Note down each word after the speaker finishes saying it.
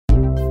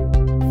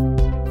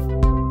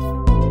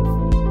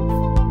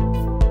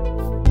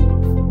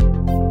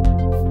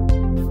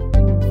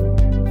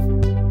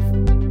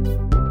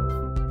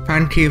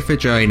Thank you for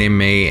joining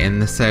me in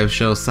the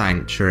social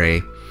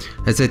sanctuary.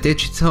 As a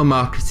digital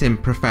marketing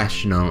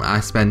professional, I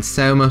spend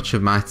so much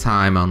of my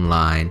time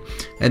online,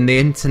 and the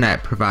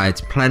internet provides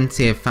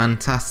plenty of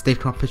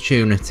fantastic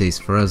opportunities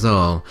for us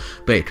all,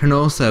 but it can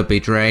also be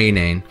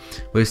draining.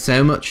 With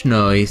so much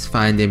noise,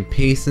 finding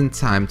peace and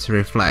time to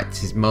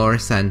reflect is more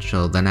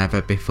essential than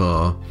ever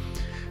before.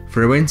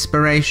 Through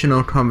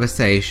inspirational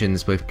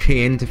conversations with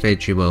key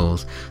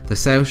individuals, the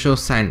Social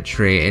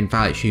Sanctuary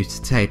invites you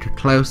to take a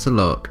closer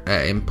look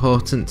at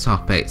important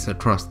topics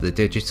across the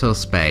digital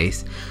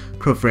space,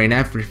 covering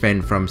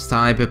everything from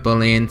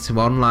cyberbullying to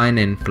online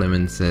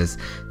influencers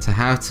to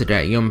how to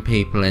get young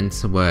people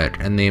into work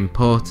and the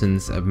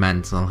importance of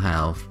mental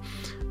health.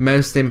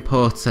 Most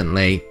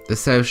importantly, the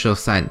Social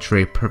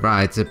Sanctuary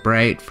provides a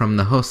break from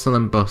the hustle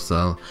and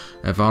bustle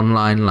of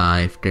online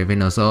life,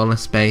 giving us all a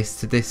space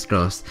to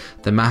discuss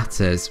the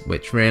matters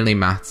which really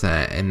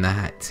matter in the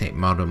hectic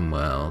modern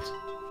world.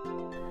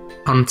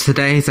 On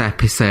today's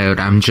episode,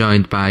 I'm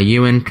joined by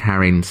Ewan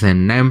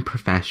Carrington, known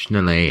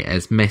professionally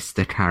as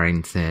Mr.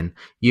 Carrington.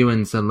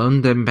 Ewan's a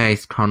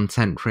London-based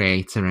content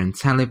creator and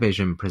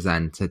television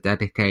presenter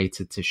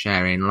dedicated to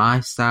sharing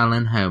lifestyle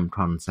and home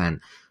content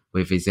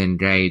with his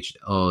engaged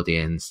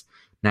audience.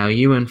 Now,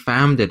 Ewan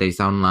founded his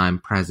online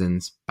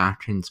presence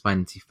back in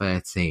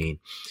 2013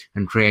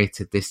 and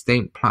created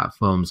distinct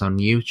platforms on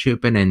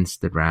YouTube and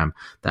Instagram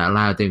that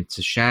allowed him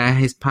to share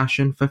his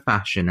passion for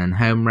fashion and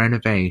home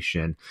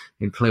renovation,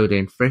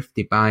 including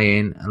thrifty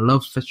buying, a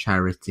love for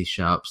charity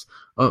shops,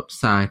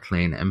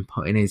 upcycling, and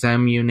putting his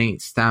own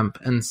unique stamp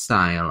and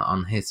style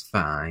on his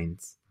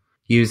finds.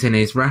 Using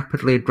his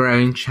rapidly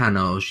growing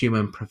channels,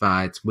 Ewan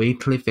provides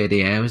weekly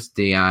videos,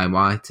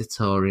 DIY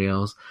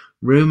tutorials,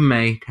 room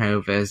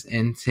makeovers,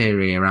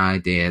 interior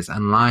ideas,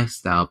 and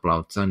lifestyle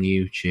blogs on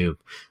YouTube.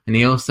 And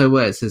he also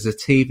works as a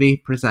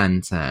TV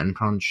presenter and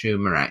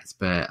consumer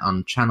expert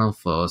on Channel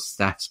 4's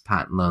Steph's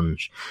Packed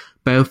Lunch,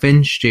 both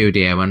in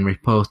studio and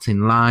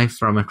reporting live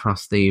from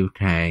across the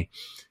UK.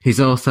 He's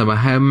also a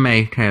home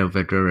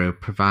makeover guru,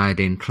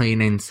 providing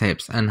cleaning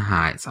tips and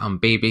hacks on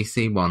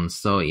BBC One's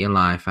Sort Your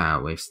Life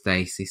Out with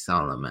Stacey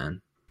Solomon.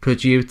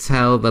 Could you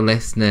tell the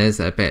listeners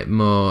a bit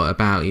more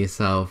about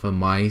yourself and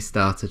why you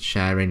started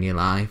sharing your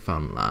life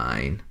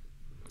online?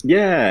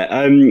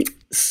 Yeah,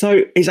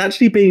 so it's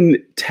actually been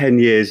 10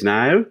 years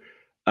now,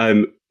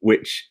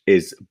 which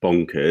is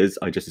bonkers.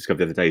 I just discovered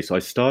the other day. So I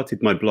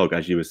started my blog,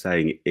 as you were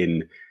saying,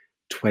 in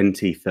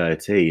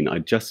 2013. I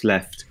just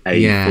left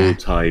a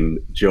full-time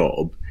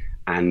job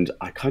and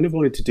I kind of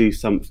wanted to do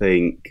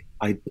something.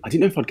 I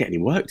didn't know if I'd get any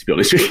work, to be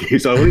honest with you.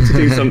 So I wanted to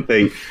do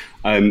something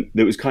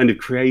that was kind of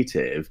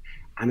creative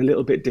and a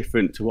little bit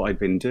different to what I'd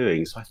been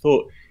doing. So I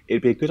thought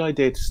it'd be a good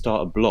idea to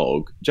start a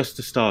blog, just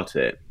to start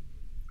it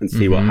and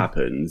see what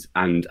happens,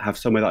 and have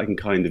somewhere that I can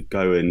kind of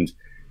go and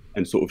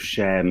sort of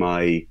share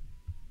my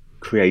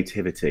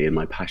creativity and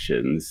my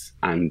passions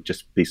and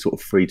just be sort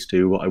of free to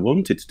do what I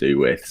wanted to do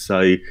with.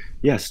 So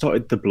yeah, I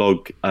started the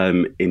blog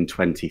in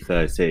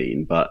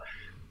 2013, but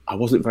I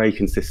wasn't very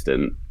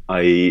consistent.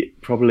 I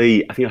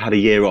think I had a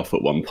year off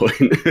at one point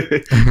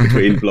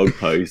between blog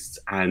posts,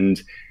 and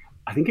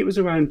I think it was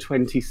around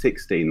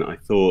 2016 that I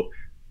thought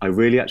I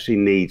really actually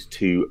need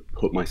to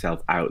put myself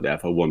out there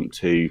if I want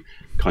to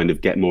kind of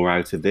get more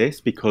out of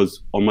this, because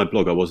on my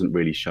blog I wasn't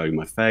really showing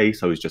my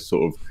face. I was just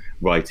sort of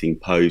writing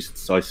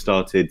posts. So I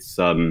started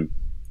some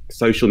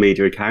social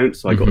media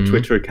accounts. So I got a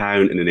Twitter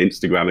account and an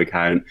Instagram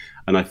account,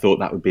 and I thought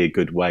that would be a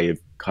good way of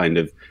kind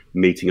of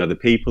meeting other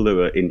people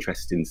who are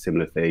interested in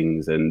similar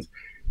things. And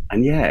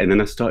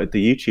then I started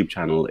the YouTube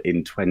channel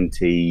in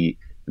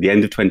the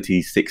end of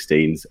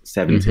 2016,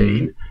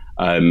 17.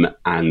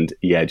 And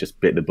yeah,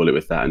 just bit the bullet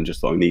with that and just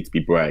thought I need to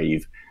be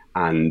brave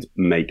and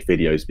make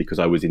videos, because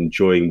I was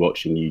enjoying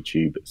watching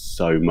YouTube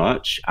so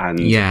much. And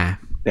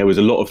there was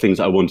a lot of things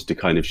that I wanted to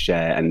kind of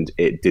share, and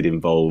it did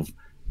involve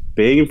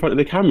being in front of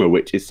the camera,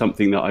 which is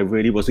something that I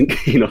really wasn't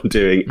keen on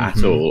doing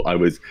at all. I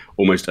was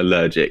almost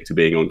allergic to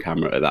being on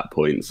camera at that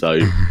point. So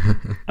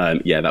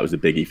that was a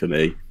biggie for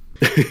me.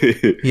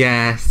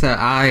 Yeah, so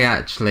I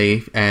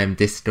actually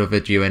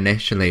discovered you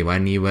initially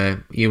when you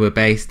were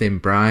based in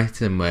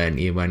Brighton, weren't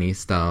you, when you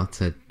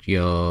started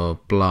your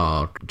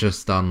blog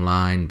just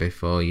online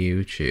before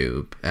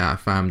YouTube. I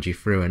found you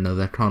through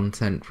another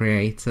content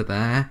creator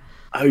there.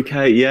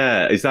 Okay,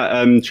 yeah. Is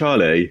that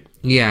Charlie?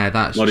 Yeah,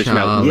 that's Modish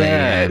Charlie.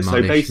 Yeah,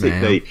 so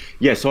basically,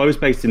 so I was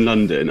based in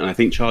London, and I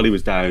think Charlie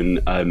was down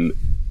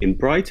in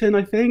Brighton,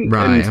 I think.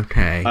 Right,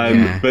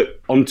 okay. But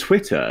on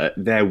Twitter,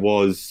 there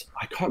was,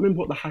 I can't remember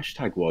what the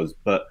hashtag was,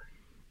 but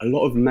a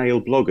lot of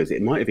male bloggers,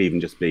 it might have even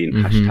just been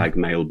hashtag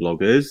male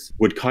bloggers,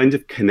 would kind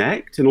of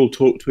connect and all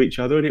talk to each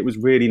other, and it was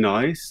really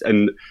nice.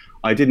 And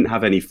I didn't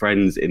have any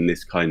friends in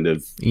this kind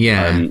of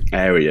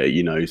area,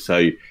 you know,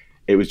 so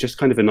it was just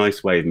kind of a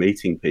nice way of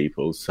meeting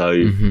people. So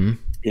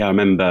yeah, I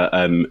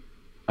remember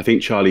I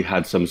think Charlie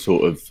had some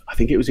sort of, I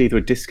think it was either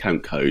a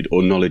discount code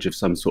or knowledge of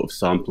some sort of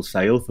sample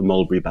sale for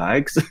Mulberry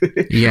bags.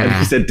 And he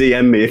Yeah. said,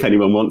 DM me if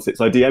anyone wants it.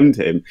 So I DM'd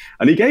him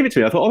and he gave it to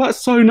me. I thought, oh, that's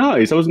so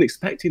nice. I wasn't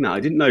expecting that. I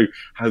didn't know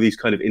how these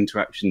kind of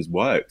interactions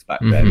worked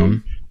back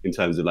then in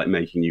terms of like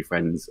making new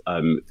friends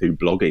through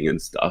blogging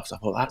and stuff. So I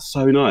thought, that's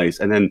so nice.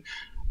 And then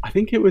I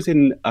think it was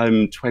in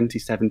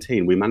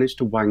 2017, we managed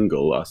to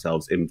wangle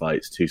ourselves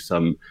invites to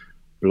some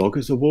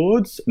bloggers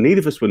awards. Neither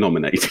of us were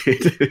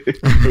nominated,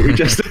 but we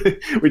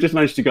just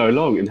managed to go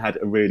along and had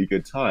a really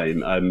good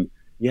time.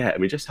 Yeah, and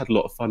we just had a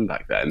lot of fun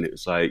back then. It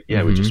was like,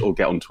 yeah, we'd just all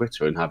get on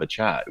Twitter and have a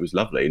chat. It was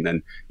lovely, and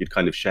then you'd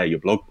kind of share your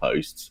blog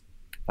posts.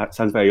 That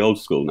sounds very old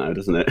school now,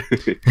 doesn't it?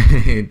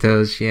 It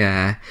does,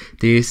 yeah.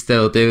 Do you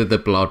still do the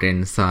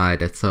blogging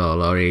side at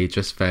all, or are you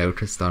just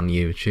focused on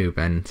YouTube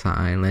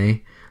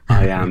entirely?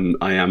 I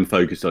am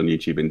focused on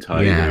YouTube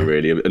entirely now,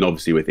 really, and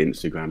obviously with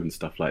Instagram and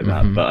stuff like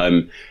that. But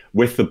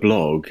with the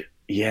blog,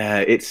 yeah,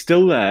 it's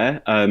still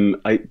there.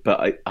 I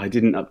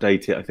didn't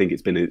update it. I think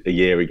it's been a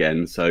year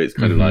again, so it's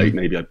kind of like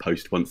maybe I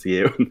post once a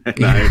year on there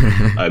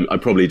now. I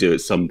probably do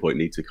at some point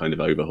need to kind of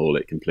overhaul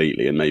it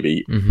completely and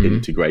maybe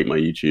integrate my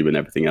YouTube and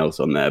everything else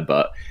on there.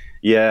 But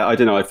yeah, I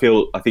don't know. I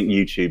think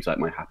YouTube's like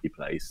my happy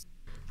place.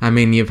 I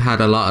mean, you've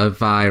had a lot of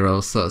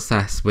viral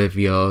success with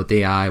your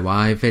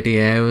DIY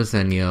videos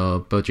and your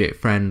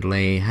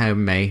budget-friendly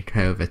home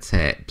makeover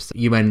tips.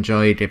 You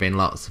enjoy giving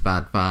lots of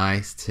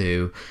advice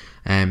to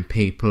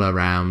people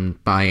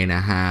around buying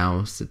a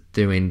house,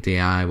 doing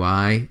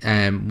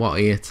DIY. What are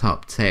your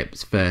top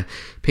tips for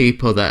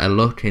people that are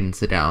looking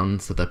to get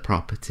onto the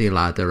property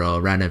ladder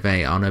or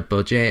renovate on a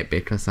budget?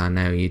 Because I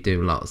know you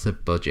do lots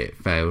of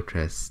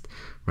budget-focused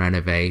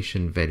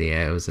renovation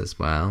videos as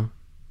well.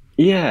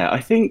 Yeah,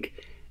 I think...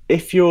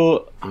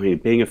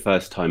 being a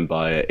first-time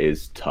buyer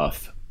is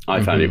tough.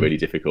 I found it really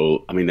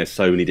difficult. I mean, there's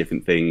so many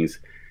different things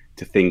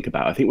to think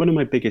about. I think one of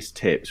my biggest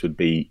tips would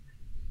be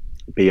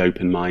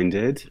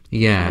open-minded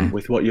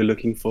with what you're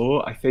looking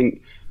for. I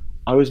think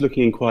I was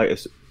looking in quite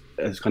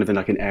as kind of in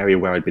like an area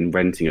where I'd been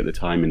renting at the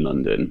time in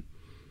London.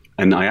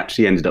 And I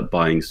actually ended up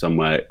buying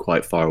somewhere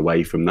quite far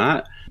away from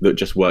that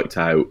just worked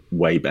out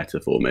way better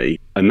for me.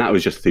 And that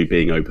was just through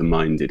being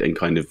open-minded and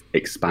kind of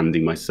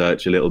expanding my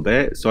search a little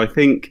bit. So I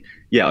think,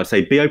 yeah, I'd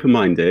say be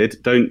open-minded.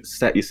 Don't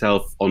set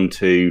yourself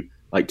onto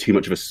like too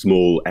much of a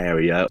small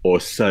area or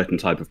a certain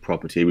type of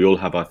property. We all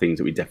have our things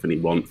that we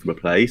definitely want from a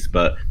place,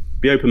 but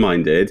be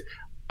open-minded.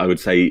 I would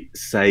say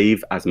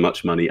save as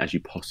much money as you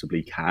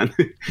possibly can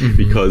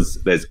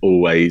because there's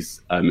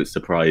always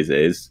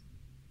surprises.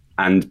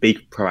 And be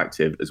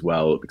proactive as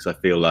well, because I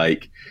feel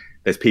like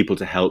there's people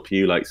to help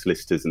you, like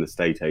solicitors and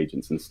estate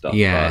agents and stuff.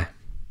 Yeah. But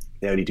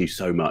they only do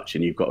so much,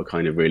 and you've got to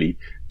kind of really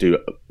do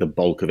the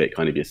bulk of it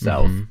kind of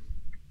yourself.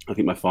 I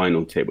think my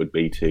final tip would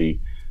be to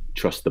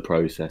trust the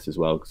process as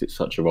well, because it's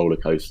such a roller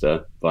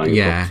coaster buying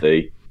a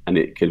property, and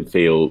it can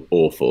feel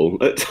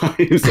awful at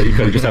times. So you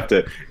kind of just have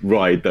to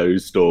ride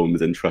those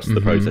storms and trust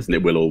the process, and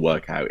it will all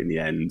work out in the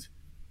end.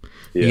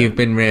 Yeah. You've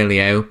been really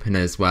open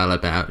as well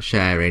about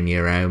sharing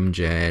your own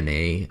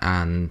journey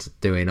and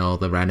doing all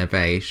the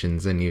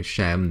renovations, and you've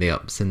shown the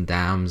ups and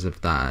downs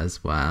of that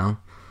as well.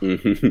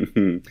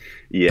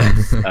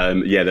 Yes.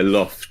 The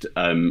loft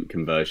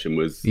conversion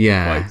was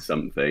quite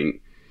something.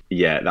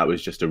 Yeah, that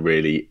was just a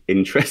really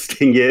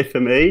interesting year for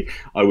me.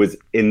 I was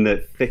in the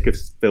thick of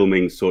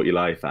filming Sort Your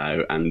Life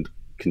Out and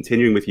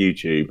continuing with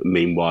YouTube,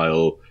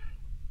 meanwhile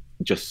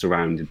just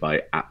surrounded by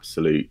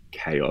absolute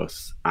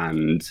chaos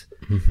and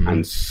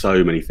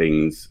so many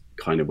things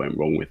kind of went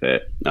wrong with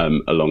it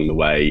along the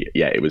way.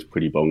 Yeah, it was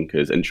pretty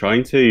bonkers. And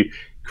trying to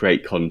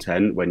create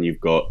content when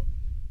you've got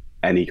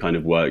any kind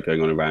of work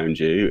going on around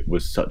you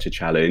was such a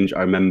challenge.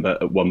 I remember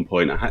at one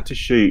point I had to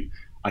shoot,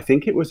 I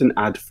think it was an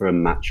ad for a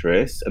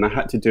mattress, and I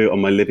had to do it on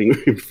my living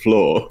room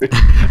floor.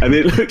 And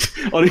it looked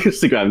on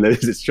Instagram,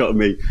 there's this shot of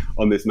me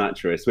on this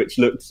mattress, which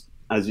looked,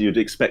 as you'd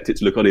expect it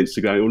to look on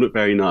Instagram, it will look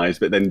very nice.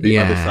 But then the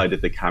other side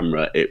of the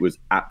camera, it was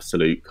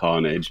absolute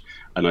carnage.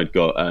 And I'd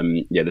got,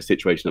 the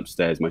situation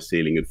upstairs, my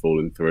ceiling had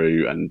fallen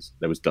through and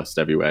there was dust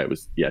everywhere. It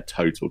was,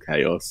 total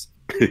chaos.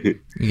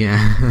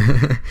 Yeah.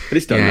 But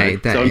it's done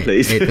now, so I'm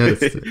pleased. It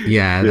does.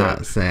 Yeah,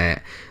 that's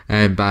it.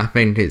 But I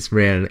think it's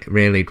really,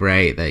 really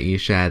great that you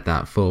shared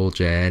that full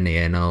journey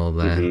and all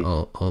the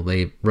all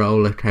the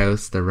roller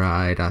coaster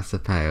ride, I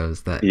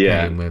suppose, that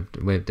came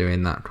with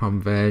doing that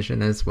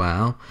conversion as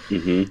well.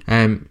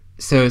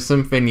 So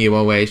something you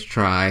always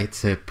try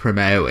to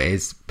promote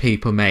is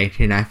people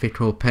making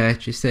ethical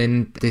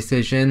purchasing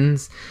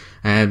decisions.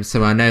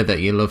 So I know that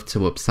you love to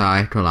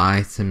upcycle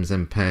items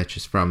and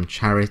purchase from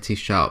charity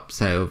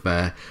shops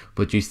over,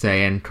 would you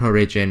say,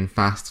 encouraging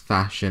fast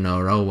fashion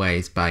or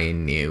always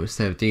buying new?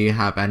 So do you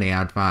have any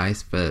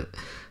advice for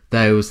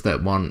those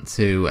that want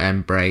to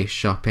embrace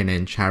shopping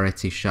in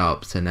charity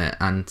shops and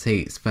at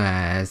antiques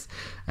fairs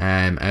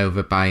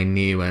over buying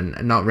new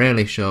and not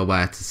really sure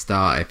where to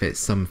start if it's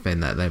something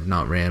that they've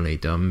not really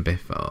done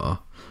before?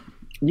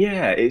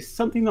 Yeah, it's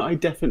something that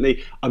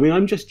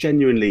I'm just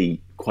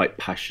genuinely quite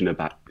passionate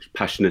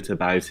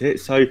about it.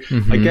 So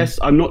I guess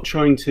I'm not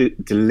trying to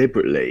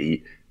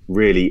deliberately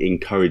really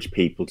encourage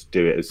people to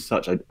do it as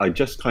such. I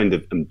just kind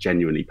of am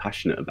genuinely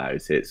passionate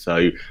about it.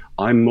 So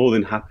I'm more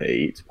than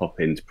happy to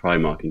pop into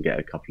Primark and get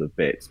a couple of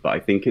bits. But I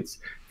think it's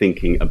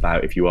thinking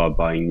about, if you are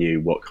buying new,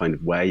 what kind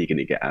of wear you're going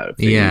to get out of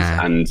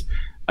things,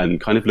 and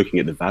kind of looking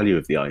at the value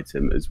of the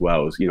item as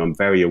well. So, you know, I'm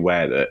very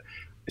aware that,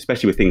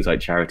 especially with things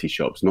like charity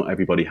shops, not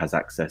everybody has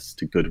access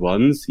to good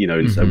ones, you know,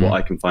 and so what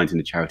I can find in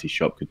a charity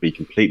shop could be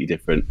completely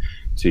different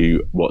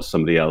to what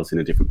somebody else in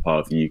a different part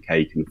of the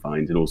UK can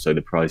find, and also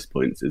the price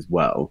points as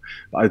well.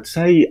 But I'd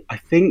say, I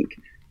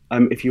think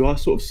if you are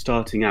sort of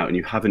starting out and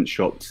you haven't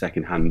shopped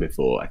secondhand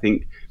before, I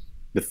think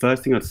the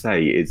first thing I'd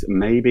say is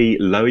maybe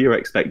lower your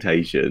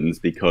expectations,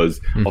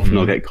 because often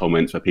I'll get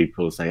comments where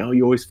people say, oh,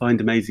 you always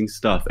find amazing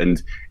stuff. And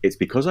it's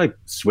because I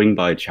swing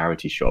by a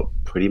charity shop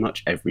pretty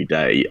much every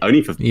day,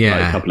 only for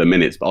like a couple of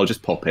minutes, but I'll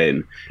just pop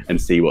in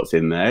and see what's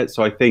in there.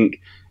 So I think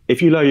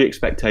if you lower your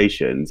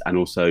expectations and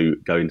also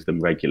go into them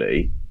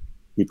regularly,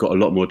 you've got a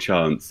lot more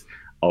chance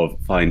of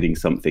finding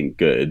something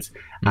good.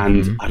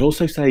 And I'd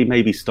also say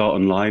maybe start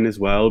online as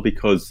well,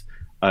 because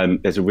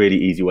there's a really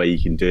easy way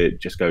you can do it,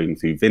 just going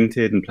through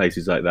Vinted and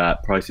places like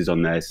that. Prices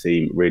on there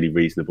seem really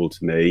reasonable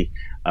to me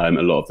a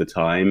lot of the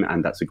time,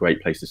 and that's a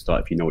great place to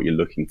start if you know what you're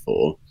looking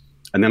for.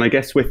 And then I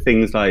guess with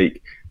things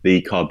like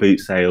the car boot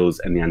sales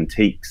and the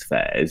antiques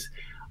fairs,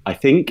 I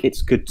think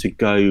it's good to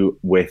go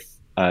with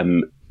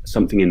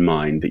something in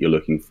mind that you're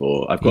looking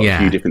for. I've got a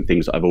few different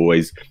things that I've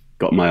always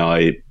got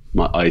my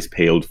eyes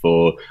peeled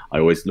for. I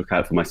always look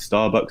out for my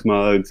Starbucks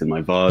mugs and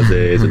my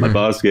vases and my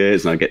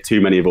baskets, and I get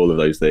too many of all of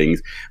those things.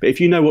 But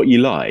if you know what you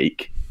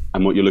like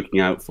and what you're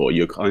looking out for,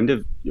 you're kind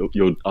of,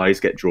 your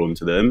eyes get drawn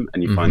to them,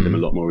 and you find them a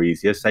lot more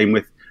easier. Same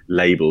with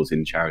labels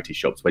in charity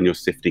shops. When you're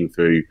sifting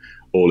through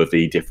all of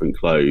the different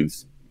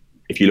clothes,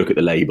 if you look at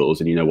the labels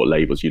and you know what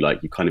labels you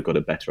like, you've kind of got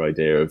a better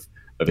idea of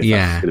if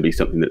that's going to be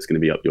something that's going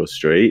to be up your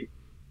street.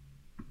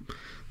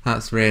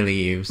 That's really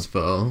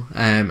useful.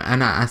 And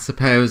I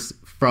suppose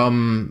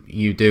from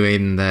you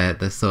doing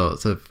the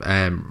sorts of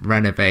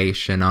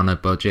renovation on a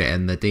budget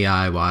and the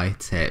DIY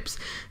tips,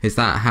 is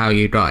that how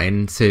you got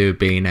into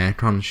being a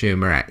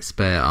consumer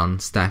expert on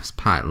Steph's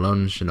Packed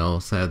Lunch, and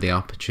also the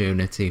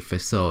opportunity for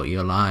Sort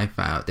Your Life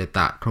Out? Did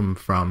that come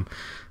from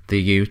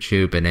the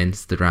YouTube and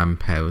Instagram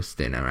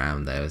posting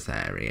around those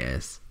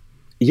areas?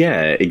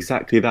 Yeah,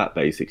 exactly that,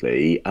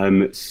 basically.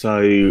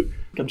 So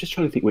I'm just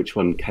trying to think which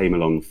one came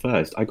along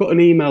first. I got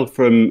an email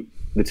from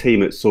the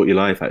team at Sort Your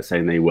Life Out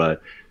saying they were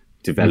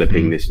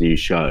developing this new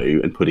show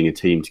and putting a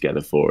team together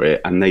for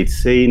it, and they'd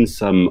seen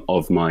some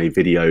of my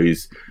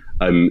videos,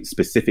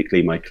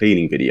 specifically my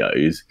cleaning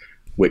videos,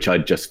 which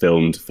I'd just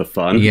filmed for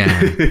fun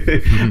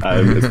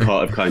as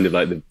part of kind of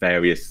like the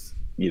various,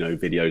 you know,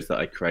 videos that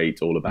I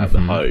create all about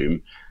the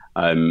home.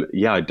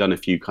 I'd done a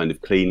few kind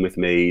of clean with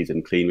me's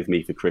and clean with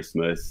me for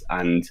Christmas,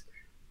 and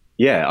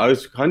I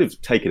was kind of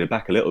taken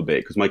aback a little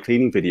bit, because my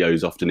cleaning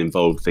videos often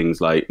involved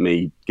things like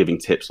me giving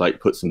tips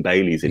like put some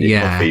Baileys in your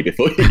coffee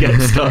before you get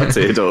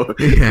started, or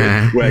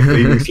wear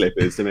cleaning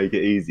slippers to make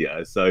it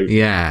easier. So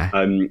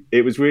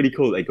it was really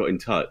cool that they got in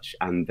touch,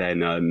 and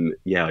then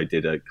I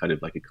did a kind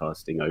of like a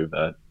casting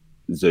over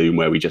Zoom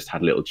where we just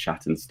had a little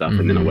chat and stuff,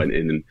 and then I went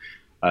in and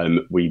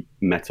we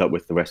met up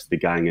with the rest of the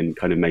gang and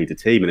kind of made a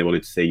team, and they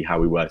wanted to see how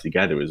we were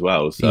together as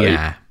well. So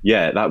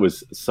that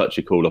was such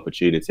a cool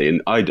opportunity,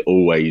 and I'd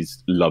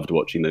always loved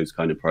watching those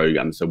kind of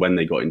programs. So when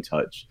they got in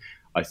touch,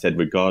 I said,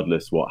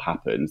 regardless what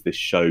happens, this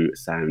show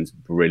sounds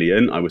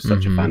brilliant. I was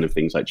such a fan of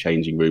things like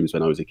Changing Rooms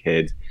when I was a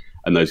kid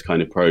and those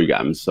kind of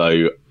programs.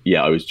 So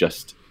I was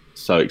just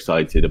so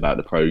excited about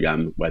the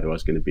program, whether I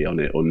was going to be on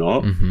it or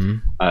not.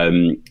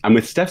 And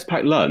with Steph's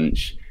Packed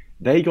Lunch,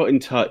 they got in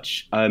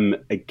touch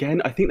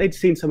again. I think they'd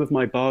seen some of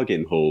my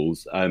bargain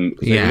hauls,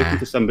 because they were looking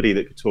for somebody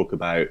that could talk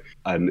about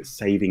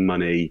saving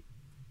money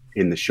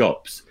in the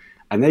shops.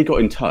 And they got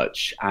in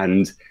touch,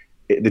 and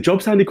the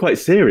job sounded quite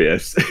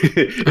serious.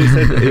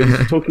 It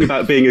was talking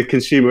about being a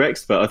consumer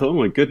expert. I thought, oh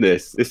my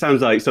goodness, this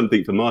sounds like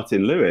something for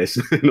Martin Lewis,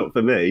 not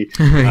for me.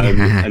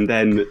 And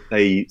then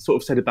they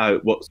sort of said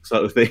about what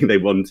sort of thing they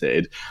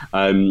wanted.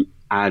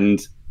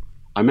 And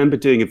I remember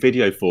doing a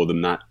video for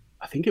them that,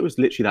 I think it was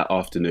literally that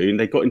afternoon.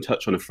 They got in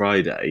touch on a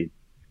Friday,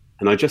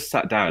 and I just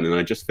sat down and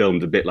I just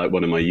filmed a bit like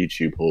one of my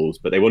YouTube hauls,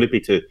 but they wanted me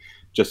to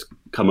just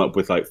come up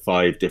with like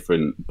 5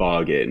 different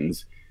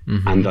bargains.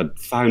 And I'd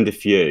found a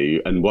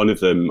few, and one of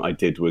them I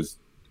did was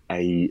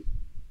a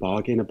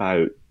bargain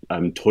about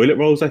toilet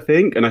rolls, I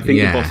think. And I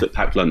think the boss at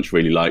Packed Lunch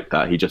really liked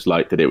that. He just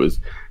liked that it was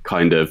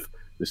kind of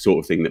the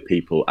sort of thing that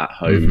people at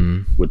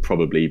home would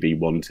probably be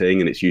wanting,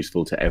 and it's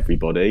useful to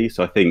everybody.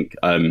 So I think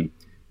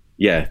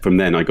from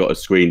then I got a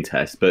screen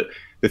test. But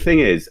the thing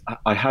is,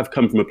 I have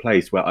come from a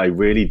place where I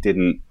really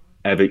didn't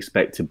ever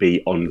expect to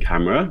be on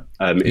camera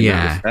in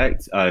that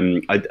respect.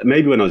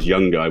 Maybe when I was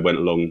younger, I went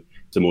along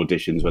some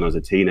auditions when I was a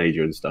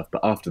teenager and stuff.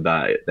 But after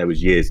that, there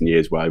was years and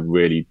years where I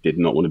really did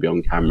not want to be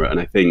on camera. And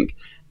I think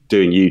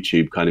doing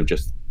YouTube kind of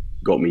just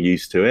got me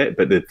used to it.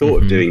 But the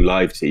thought of doing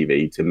live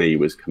TV to me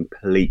was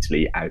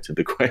completely out of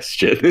the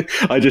question.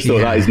 I just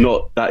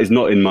thought that is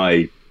not in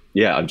my,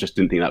 I just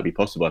didn't think that would be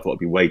possible. I thought I'd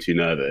be way too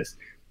nervous.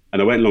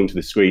 And I went along to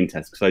the screen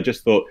test because I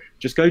just thought,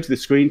 just go to the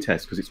screen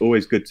test because it's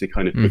always good to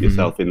kind of put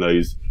yourself in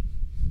those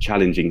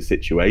challenging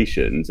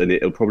situations, and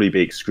it'll probably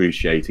be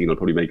excruciating. I'll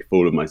probably make a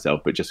fool of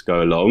myself, but just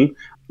go along.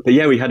 But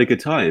yeah, we had a good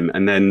time.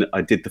 And then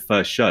I did the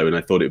first show and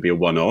I thought it would be a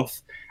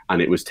one-off,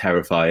 and it was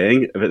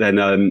terrifying. But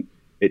then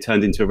it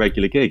turned into a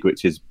regular gig,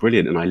 which is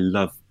brilliant. And I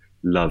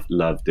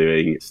love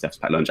doing Steph's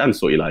Packed Lunch and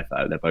Sort Your Life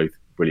Out. They're both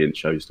brilliant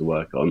shows to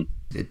work on.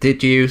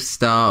 Did you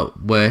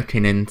start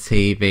working in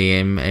TV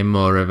in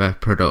more of a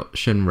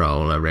production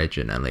role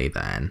originally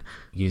then?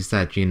 You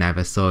said you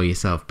never saw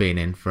yourself being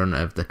in front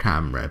of the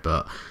camera,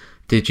 but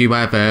did you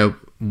ever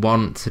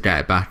want to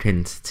get back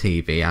into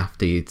TV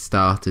after you'd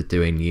started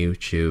doing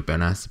YouTube?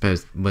 And I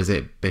suppose, was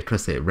it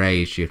because it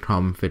raised your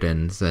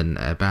confidence and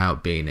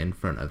about being in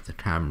front of the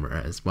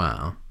camera as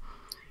well?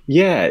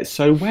 Yeah,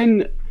 so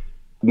when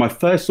my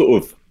first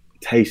sort of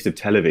taste of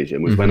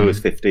television was when I was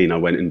 15, I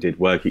went and did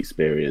work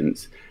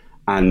experience.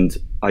 And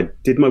I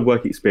did my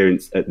work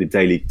experience at the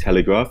Daily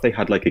Telegraph. They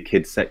had like a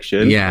kids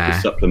section, a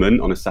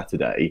supplement on a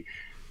Saturday.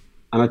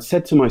 And I'd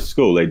said to my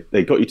school,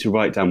 they got you to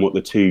write down what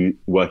the 2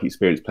 work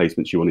experience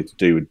placements you wanted to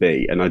do would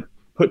be. And I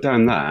put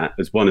down that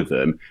as one of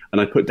them. And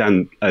I put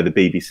down the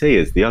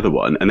BBC as the other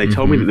one. And they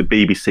told me that the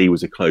BBC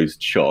was a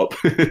closed shop,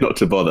 not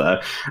to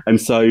bother. And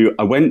so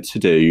I went to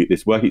do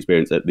this work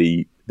experience at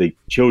the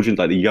children's,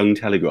 like the Young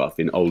Telegraph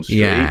in Old Street.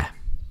 Yeah.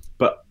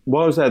 But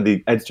while I was there,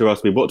 the editor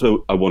asked me, what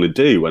do I want to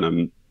do when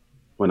I'm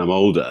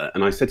older?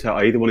 And I said to her,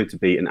 I either wanted to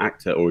be an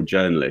actor or a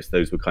journalist.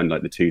 Those were kind of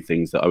like the 2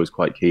 things that I was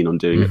quite keen on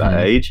doing at that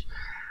age.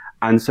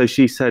 And so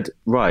she said,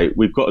 right,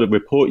 we've got a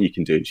report you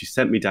can do. And she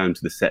sent me down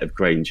to the set of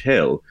Grange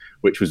Hill,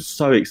 which was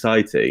so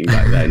exciting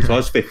back then. So I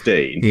was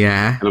 15.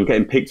 Yeah. And I'm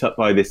getting picked up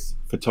by this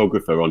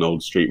photographer on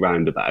Old Street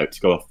Roundabout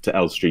to go off to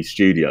Elstree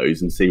Studios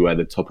and see where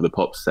the Top of the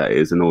Pops set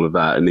is and all of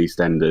that, and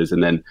EastEnders.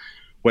 And then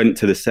went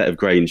to the set of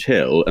Grange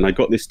Hill, and I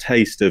got this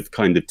taste of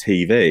kind of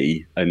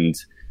TV and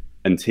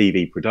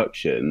TV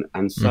production.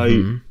 And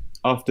so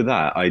after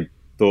that, I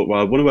thought,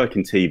 well, I want to work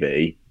in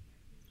TV.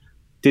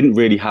 Didn't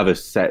really have a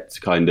set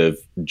kind of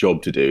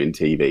job to do in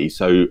TV.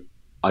 So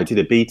I did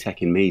a BTEC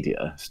in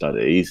media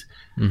studies.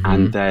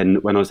 And then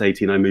when I was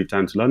 18, I moved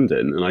down to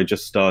London, and I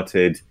just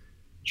started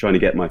trying to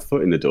get my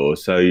foot in the door.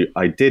 So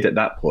I did at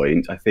that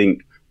point, I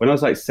think when I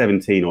was like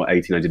 17 or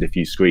 18, I did a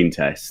few screen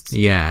tests.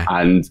 Yeah.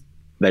 And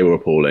they were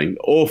appalling.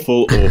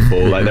 Awful.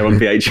 Like they're on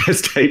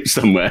VHS tape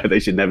somewhere. They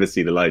should never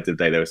see the light of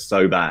day. They were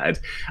so bad.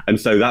 And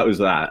so that was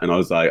that. And I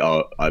was like,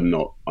 oh, I'm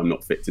not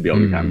fit to be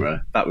on the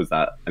camera. That was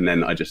that. And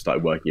then I just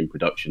started working in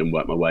production and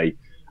worked my way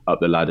up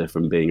the ladder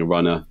from being a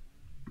runner,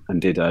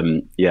 and did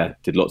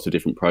lots of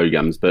different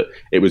programs. But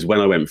it was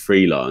when I went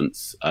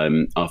freelance,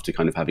 after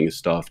kind of having a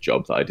staff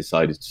job, that I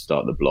decided to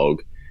start the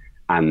blog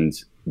and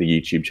the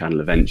YouTube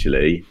channel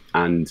eventually.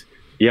 And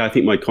yeah, I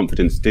think my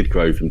confidence did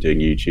grow from doing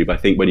YouTube. I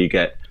think when you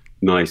get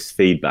nice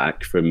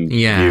feedback from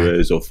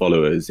viewers or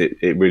followers,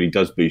 it really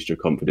does boost your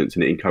confidence,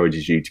 and it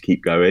encourages you to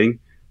keep going,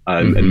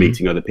 and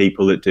meeting other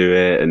people that do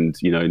it, and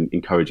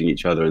encouraging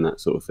each other and that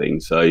sort of thing.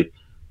 So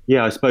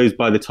yeah, I suppose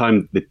by the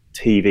time the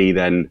TV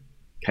then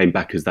came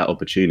back as that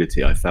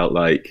opportunity, I felt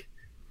like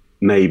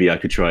maybe I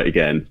could try it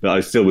again, but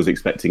I still was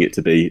expecting it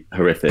to be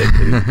horrific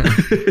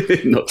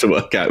and not to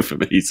work out for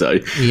me. So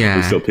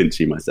I'm still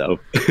pinching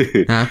myself.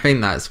 I think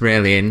that's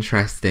really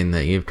interesting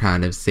that you've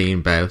kind of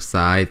seen both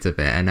sides of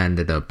it and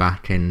ended up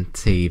back in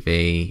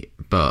TV,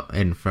 but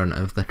in front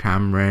of the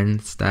camera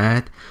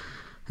instead.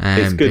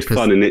 It's good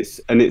fun, and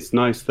it's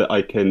nice that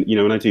I can,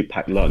 when I do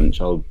Packed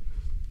Lunch, I'll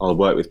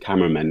work with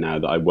cameramen now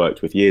that I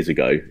worked with years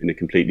ago in a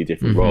completely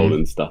different role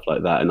and stuff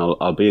like that. And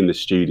I'll be in the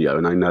studio,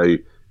 and I know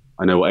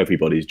what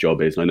everybody's job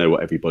is, and I know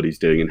what everybody's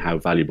doing and how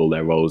valuable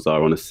their roles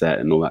are on a set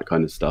and all that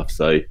kind of stuff.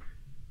 So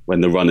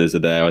when the runners are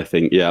there, I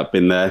think, I've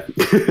been there.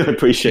 I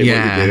appreciate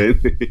what you're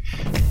doing.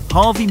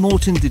 Harvey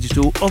Morton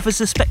Digital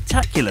offers a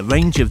spectacular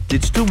range of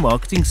digital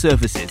marketing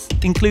services,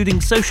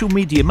 including social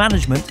media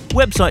management,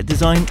 website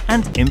design,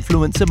 and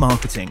influencer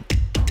marketing.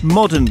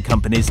 Modern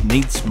companies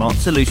need smart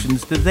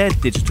solutions to their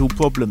digital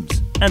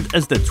problems. And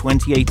as the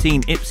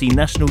 2018 IPSI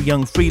National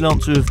Young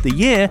Freelancer of the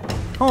Year,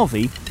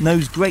 Harvey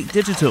knows great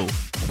digital.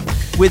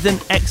 With an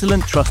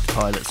excellent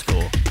Trustpilot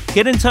score.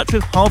 Get in touch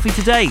with Harvey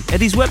today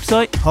at his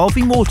website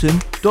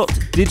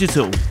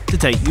harveymorton.digital to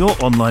take your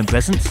online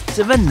presence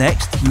to the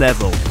next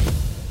level.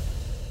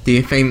 Do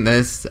you think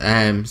there's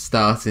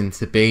starting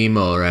to be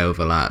more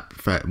overlap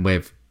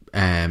with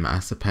I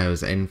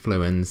suppose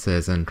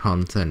influencers and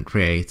content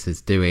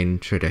creators doing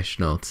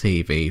traditional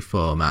TV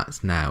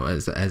formats now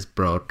as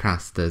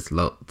broadcasters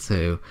look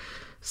to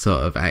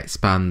sort of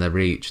expand the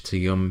reach to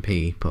young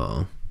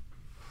people?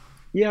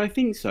 Yeah, I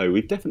think so.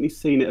 We've definitely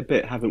seen it a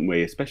bit, haven't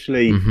we?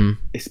 Especially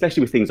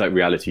with things like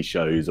reality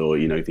shows or,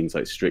 things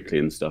like Strictly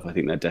and stuff. I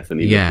think they're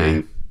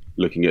definitely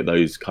looking at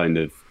those kind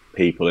of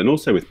people, and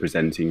also with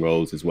presenting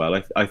roles as well.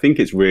 I think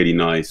it's really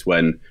nice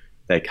when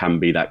there can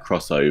be that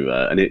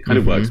crossover, and it kind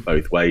of works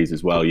both ways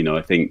as well. You know,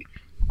 I think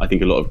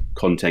a lot of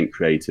content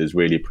creators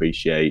really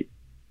appreciate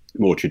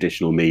more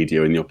traditional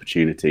media and the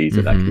opportunities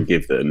that can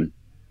give them.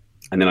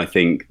 And then I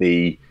think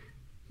the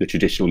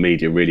traditional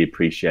media really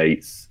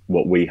appreciates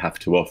what we have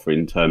to offer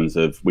in terms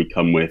of we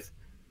come with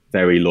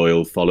very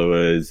loyal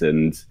followers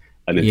and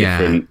a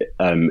different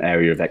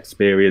area of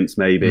experience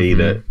maybe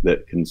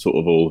that can sort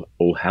of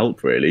all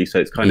help really. So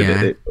it's kind of,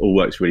 it all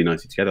works really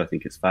nicely together. I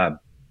think it's fab.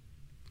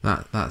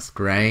 That's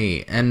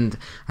great. And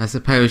I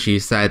suppose you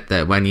said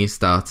that when you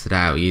started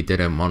out, you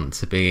didn't want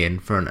to be in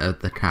front of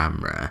the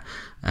camera,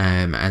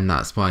 and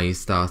that's why you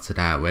started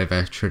out with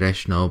a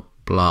traditional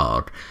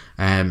blog.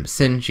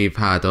 Since you've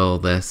had all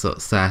the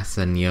success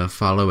and your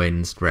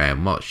followings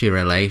grown, what's your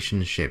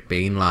relationship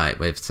been like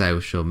with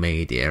social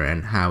media,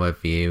 and how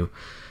have you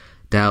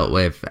dealt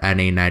with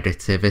any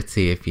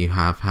negativity, if you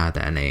have had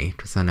any?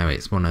 Because I know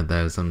it's one of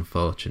those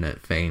unfortunate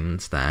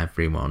things that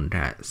everyone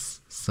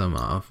gets some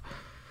of.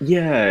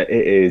 Yeah,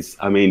 it is.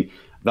 I mean,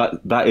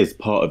 that is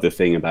part of the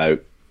thing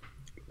about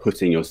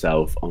putting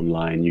yourself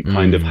online. You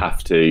kind of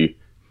have to,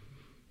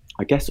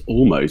 I guess,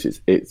 almost,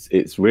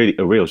 it's really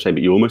a real shame,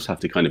 but you almost have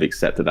to kind of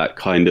accept that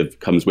kind of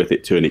comes with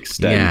it to an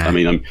extent. Yeah. I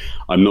mean,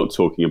 I'm not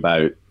talking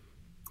about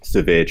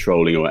severe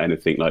trolling or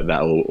anything like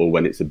that, or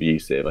when it's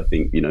abusive. I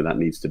think, you know, that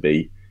needs to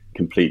be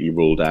completely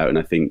ruled out. And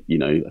I think, you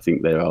know,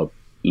 there are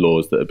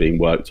laws that are being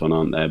worked on,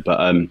 aren't there? But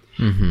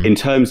in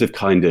terms of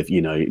kind of,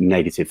 you know,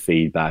 negative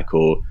feedback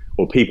or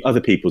other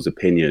people's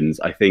opinions,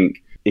 I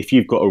think if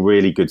you've got a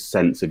really good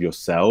sense of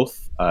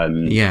yourself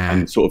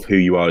and sort of who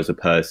you are as a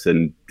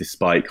person,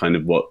 despite kind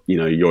of what, you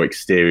know, your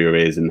exterior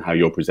is and how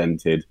you're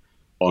presented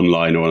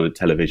online or on a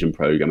television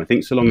program, I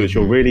think so long as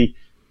you're really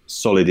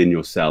solid in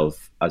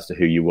yourself as to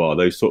who you are,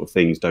 those sort of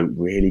things don't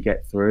really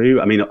get through.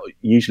 I mean,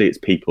 usually it's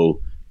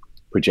people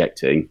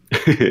projecting.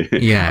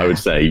 I would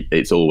say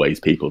it's always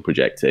people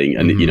projecting,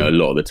 and you know, a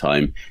lot of the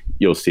time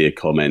you'll see a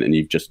comment and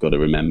you've just got to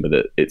remember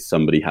that it's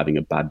somebody having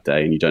a bad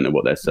day and you don't know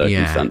what their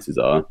circumstances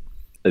are,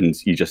 and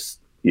you just,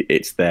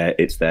 it's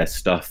their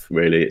stuff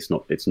really. It's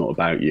not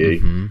about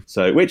you.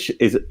 So, which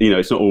is, you know,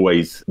 it's not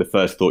always the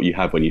first thought you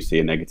have when you see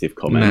a negative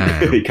comment.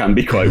 No. It can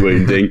be quite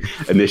wounding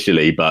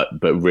initially, but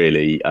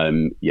really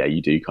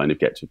you do kind of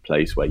get to a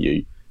place where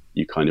you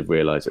kind of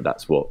realize that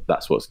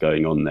that's what's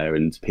going on there,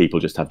 and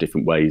people just have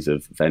different ways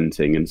of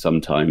venting. And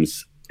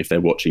sometimes if they're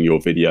watching your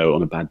video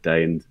on a bad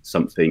day and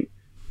something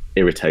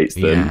irritates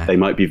them, they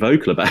might be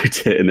vocal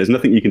about it, and there's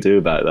nothing you can do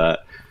about that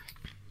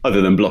other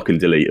than block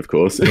and delete, of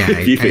course.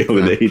 If you feel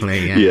the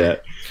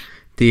need.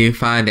 Do you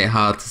find it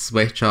hard to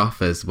switch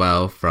off as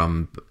well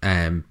from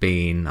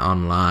being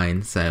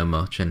online so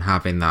much and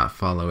having that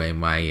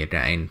following where you're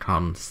getting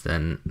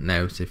constant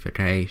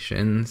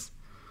notifications?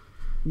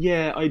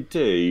 Yeah, I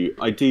do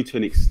to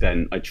an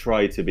extent. I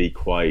try to be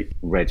quite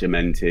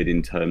regimented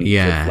in terms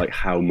of like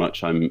how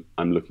much I'm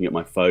looking at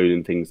my phone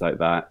and things like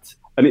that.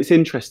 And it's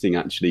interesting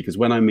actually, because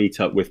when I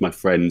meet up with my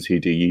friends who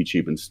do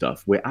YouTube and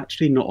stuff, we're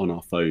actually not on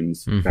our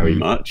phones very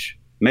much.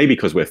 Maybe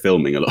because we're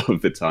filming a lot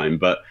of the time,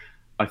 but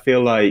I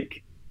feel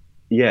like,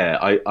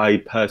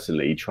 I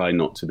personally try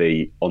not to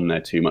be on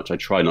there too much. I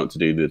try not to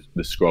do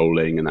the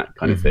scrolling and that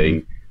kind of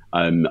thing.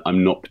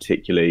 I'm not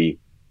particularly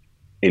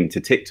into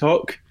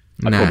TikTok.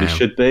 I probably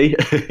should be,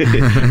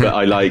 but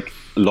I like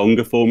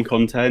longer form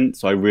content.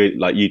 So I really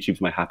like, YouTube's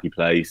my happy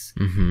place.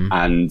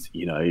 And,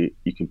 you know,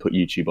 you can put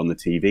YouTube on the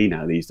TV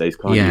now these days,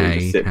 can't you? And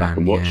just sit back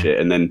and watch it,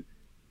 and then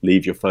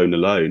leave your phone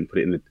alone, put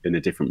it in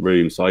a different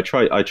room. So I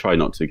try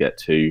not to get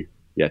too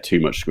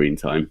much screen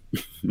time.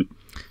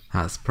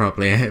 That's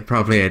probably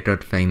a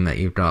good thing that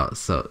you've got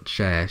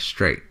such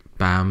strict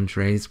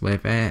boundaries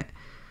with it.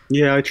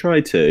 Yeah, I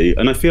try to.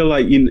 And I feel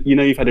like, you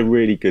know, you've had a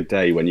really good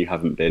day when you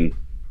haven't been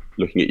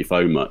looking at your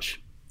phone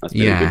much. That's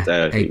been a good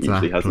day, I think,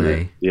 usually, hasn't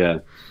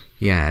it?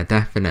 Yeah,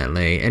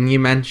 definitely. And you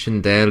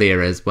mentioned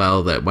earlier as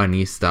well that when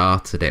you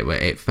started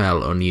it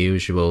felt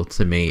unusual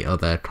to meet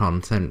other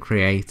content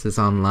creators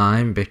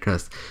online,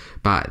 because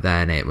back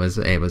then it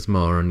was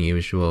more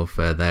unusual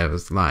for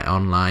those like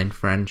online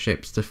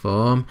friendships to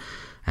form.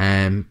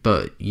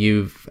 But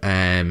you've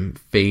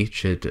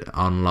featured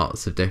on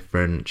lots of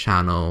different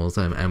channels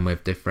and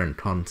with different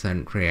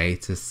content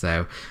creators.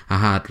 So I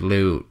had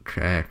Luke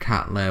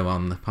Catlow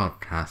on the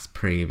podcast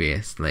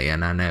previously,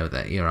 and I know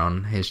that you're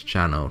on his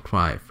channel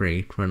quite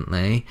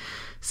frequently.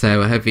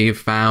 So have you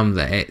found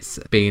that it's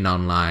been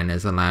online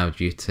has allowed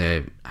you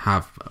to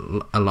have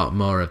a lot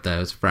more of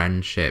those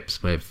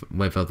friendships with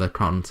other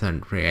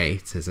content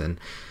creators, and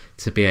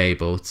to be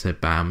able to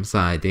bounce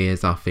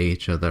ideas off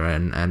each other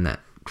and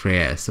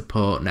create a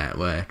support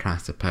network, I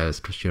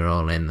suppose, because you're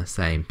all in the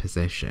same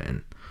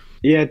position?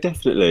 Yeah,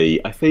 definitely.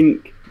 I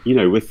think, you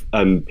know, with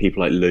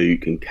people like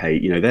Luke and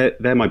Kate, you know,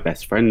 they're my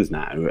best friends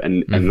now,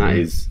 and that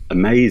is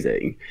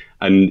amazing.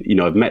 And, you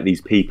know, I've met these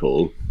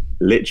people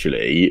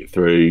literally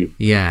through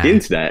the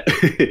internet.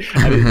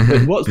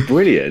 And what's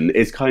brilliant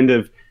is kind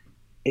of,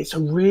 it's a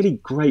really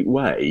great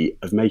way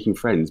of making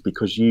friends,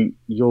 because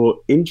you're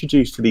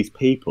introduced to these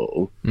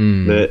people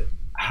that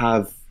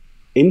have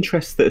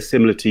interests that are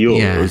similar to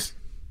yours.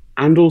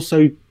 and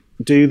also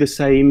do the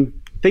same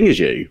thing as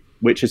you,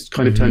 which has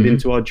kind of turned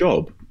into our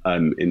job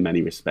in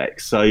many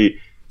respects. So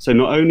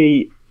not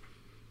only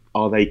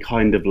are they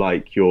kind of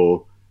like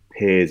your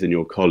peers and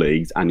your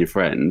colleagues and your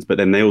friends, but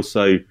then they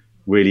also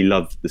really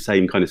love the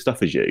same kind of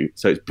stuff as you.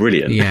 So it's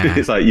brilliant. Yeah.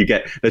 It's like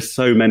there's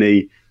so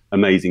many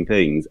amazing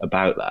things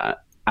about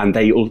that, and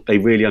they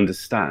really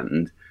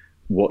understand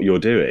what you're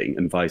doing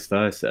and vice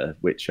versa,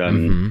 which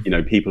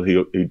people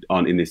who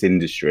aren't in this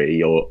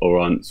industry or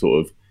aren't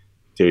sort of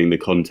doing the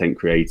content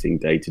creating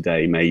day to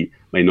day may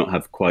not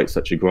have quite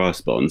such a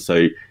grasp on.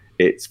 So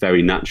it's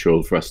very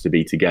natural for us to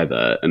be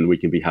together, and we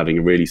can be having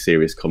a really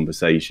serious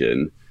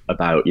conversation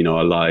about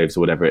our lives or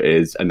whatever it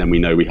is, and then we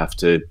know we have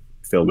to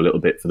film a little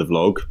bit for the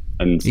vlog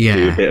and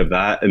do a bit of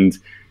that,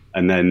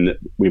 and then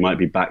we might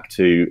be back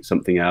to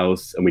something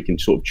else, and we can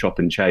sort of chop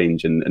and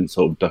change and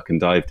sort of duck and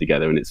dive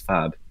together, and it's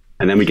fab.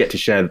 And then we get to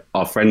share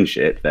our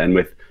friendship then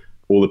with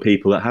all the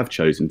people that have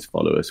chosen to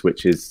follow us,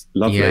 which is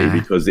lovely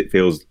because it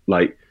feels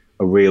like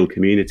a real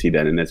community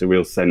then, and there's a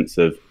real sense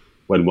of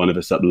when one of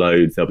us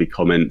uploads, there'll be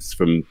comments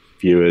from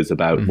viewers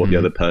about what the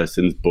other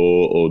person's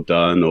bought or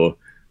done or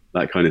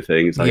that kind of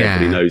thing. It's like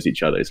everybody knows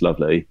each other. It's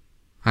lovely.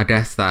 I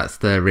guess that's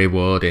the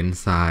rewarding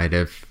side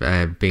of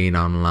being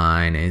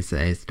online is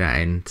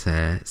getting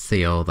to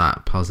see all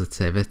that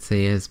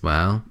positivity as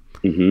well.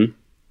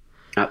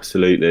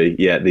 Absolutely.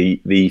 Yeah,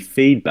 the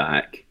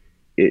feedback,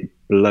 it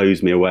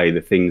blows me away,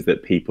 the things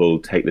that people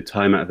take the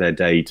time out of their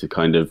day to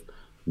kind of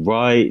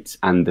write,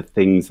 and the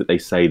things that they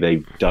say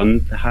they've done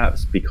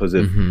perhaps because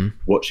of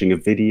watching a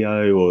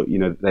video, or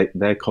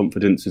their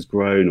confidence has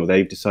grown, or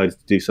they've decided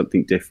to do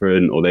something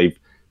different, or they've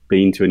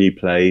been to a new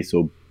place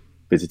or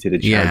visited a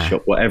charity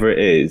shop, whatever it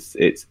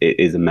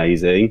is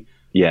amazing.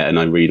 And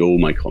I read all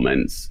my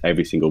comments,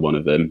 every single one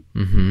of them,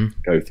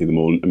 go through them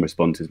all and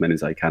respond to as many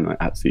as I can. I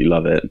absolutely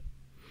love it.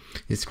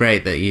 It's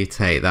great that you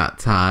take that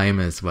time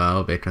as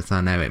well, because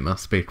I know it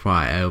must be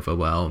quite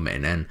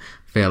overwhelming, and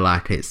feel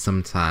like it's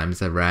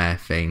sometimes a rare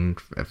thing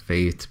for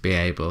you to be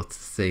able to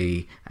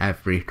see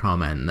every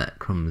comment that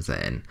comes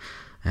in,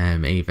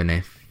 even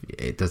if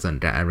it doesn't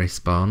get a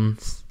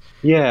response.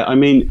 Yeah, I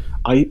mean,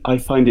 I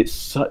find it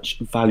such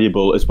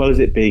valuable, as well as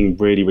it being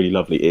really, really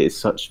lovely, it is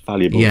such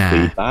valuable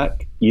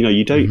feedback.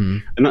 You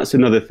don't, and that's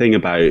another thing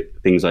about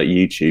things like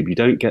YouTube, you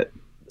don't get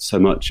so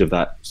much of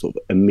that sort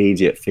of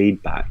immediate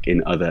feedback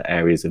in other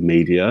areas of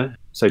media.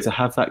 So to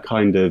have that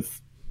kind of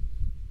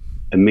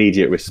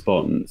immediate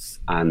response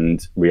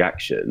and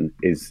reaction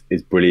is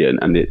brilliant,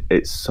 and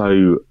it's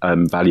so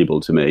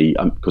valuable to me,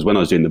 because when I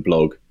was doing the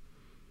blog,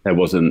 there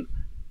wasn't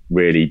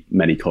really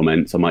many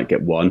comments. I might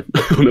get one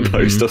on a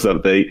post or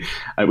something,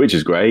 which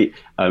is great,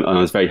 and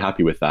I was very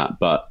happy with that.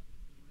 But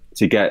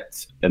to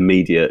get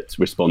immediate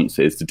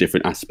responses to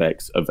different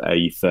aspects of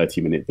a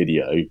 30-minute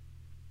video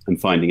and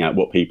finding out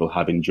what people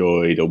have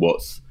enjoyed or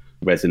what's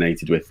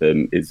resonated with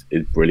them is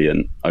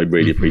brilliant. I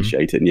really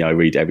appreciate it. And I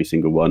read every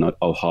single one.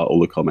 I'll heart all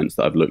the comments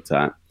that I've looked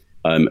at.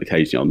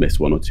 Occasionally I'll miss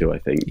one or two, I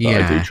think, but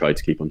I do try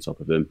to keep on top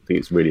of them. I think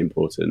it's really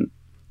important.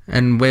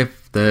 And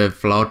with the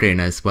vlogging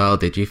as well,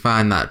 did you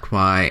find that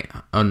quite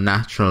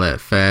unnatural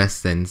at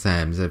first in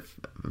terms of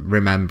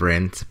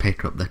remembering to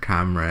pick up the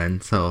camera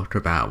and talk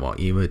about what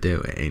you were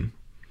doing?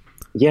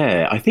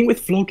 Yeah, I think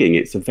with vlogging,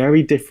 it's a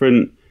very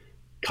different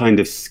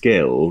kind of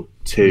skill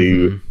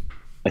to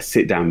a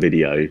sit-down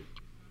video.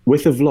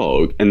 With a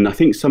vlog, and I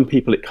think some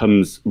people it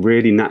comes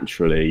really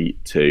naturally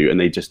to, and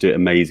they just do it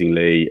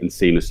amazingly and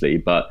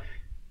seamlessly, but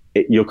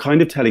you're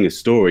kind of telling a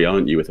story,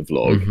 aren't you, with a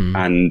vlog?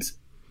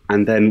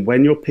 And then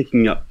when you're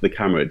picking up the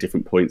camera at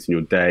different points in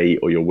your day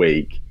or your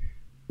week,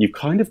 you've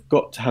kind of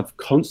got to have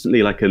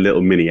constantly like a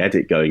little mini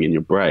edit going in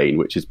your brain,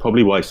 which is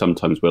probably why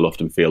sometimes we'll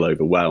often feel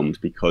overwhelmed,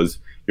 because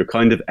you're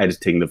kind of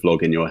editing the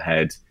vlog in your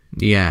head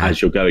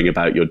as you're going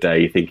about your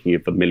day, thinking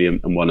of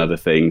 1,000,001 other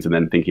things, and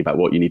then thinking about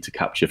what you need to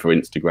capture for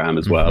Instagram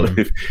as well.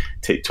 If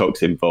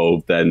TikTok's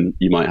involved, then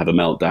you might have a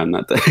meltdown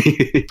that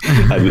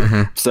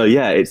day. So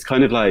yeah, it's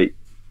kind of like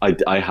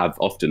I have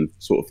often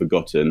sort of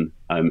forgotten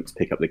to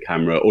pick up the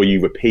camera, or you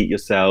repeat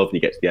yourself and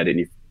you get to the edit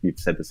and you've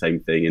said the same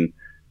thing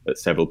at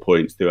several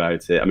points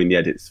throughout it. I mean, the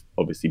edit's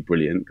obviously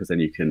brilliant because then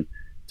you can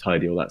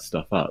tidy all that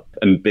stuff up.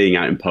 And being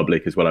out in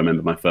public as well, I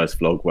remember my first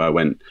vlog where I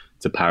went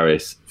to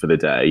Paris for the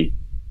day,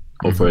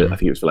 or for I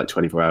think it was for like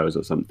 24 hours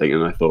or something,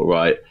 and I thought,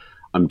 right,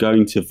 I'm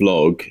going to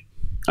vlog.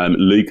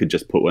 Luke had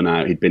just put one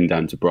out. He'd been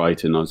down to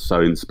Brighton. I was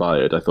so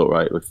inspired. I thought,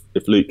 right,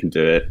 if Luke can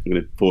do it, I'm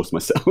going to force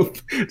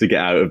myself to get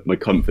out of my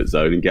comfort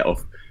zone and get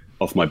off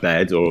my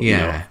bed or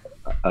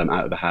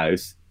out of the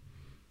house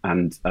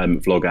and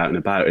vlog out and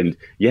about. And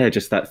yeah,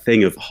 just that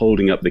thing of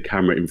holding up the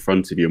camera in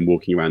front of you and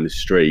walking around the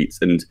streets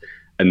and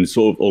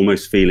sort of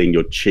almost feeling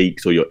your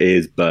cheeks or your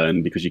ears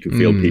burn because you can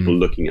feel people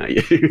looking at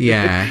you.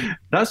 Yeah.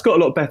 That's got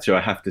a lot better,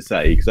 I have to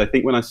say, because I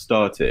think when I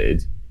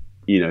started,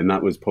 and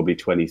that was probably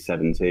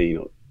 2017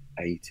 or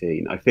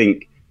 18, I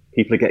think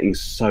people are getting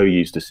so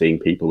used to seeing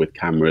people with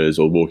cameras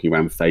or walking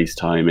around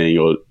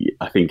FaceTiming, or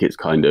I think it's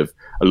kind of,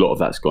 a lot of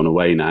that's gone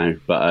away now.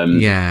 But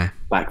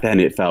back then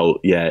it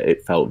felt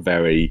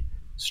very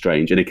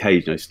strange. And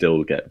occasionally I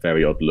still get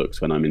very odd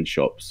looks when I'm in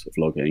shops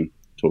vlogging,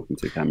 talking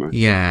to the camera.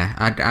 Yeah,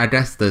 I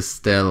guess there's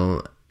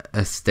still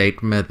a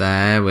stigma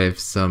there with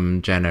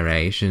some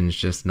generations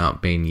just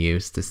not being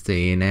used to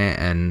seeing it,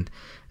 and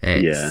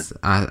it's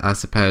I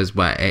suppose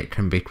where it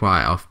can be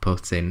quite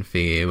off-putting for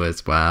you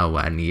as well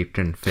when you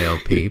can feel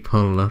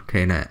people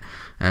looking at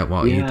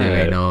what you're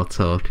doing or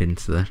talking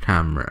to the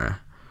camera.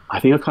 I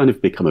think I've kind of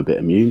become a bit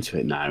immune to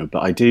it now, but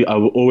I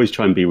will always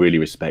try and be really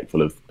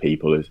respectful of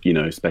people, as you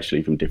know,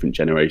 especially from different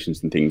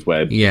generations and things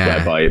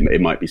whereby it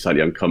might be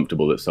slightly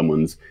uncomfortable that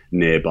someone's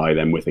nearby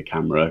them with a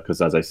camera.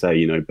 Because as I say,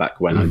 you know, back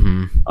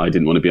when I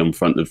didn't want to be on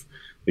front of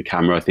the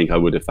camera, I think I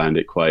would have found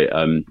it quite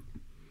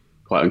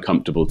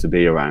uncomfortable to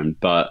be around.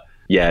 But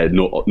yeah,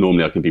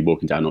 normally I can be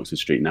walking down Oxford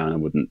Street now and I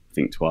wouldn't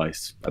think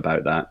twice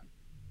about that,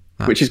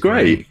 which is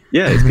great.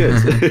 Yeah, it's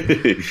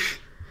good.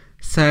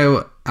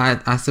 So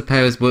I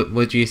suppose,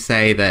 would you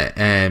say that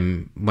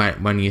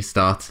when you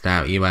started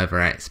out, you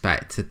ever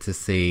expected to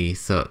see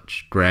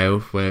such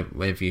growth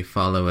with your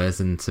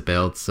followers and to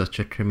build such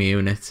a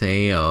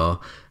community, or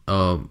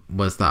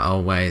was that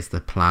always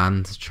the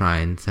plan to try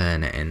and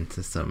turn it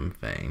into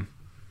something?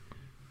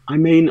 I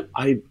mean,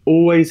 I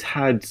always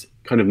had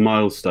kind of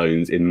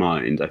milestones in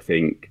mind, I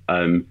think.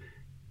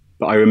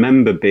 But I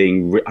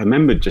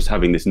remember just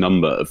having this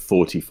number of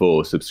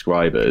 44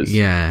 subscribers.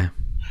 Yeah.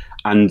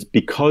 And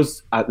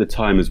because at the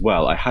time as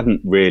well, I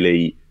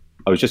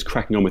was just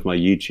cracking on with my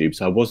YouTube.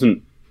 So I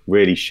wasn't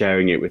really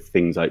sharing it with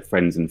things like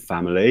friends and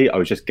family. I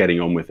was just getting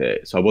on with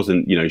it. So I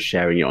wasn't, you know,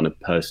 sharing it on a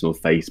personal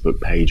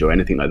Facebook page or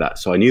anything like that.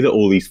 So I knew that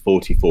all these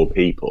 44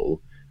 people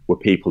were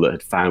people that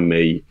had found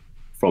me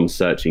from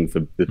searching for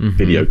the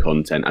video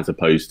content, as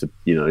opposed to,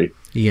 you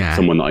know,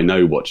 someone that I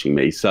know watching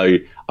me. So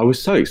I was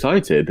so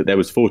excited that there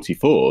was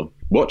 44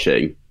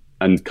 watching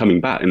and coming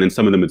back. And then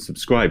some of them had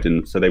subscribed,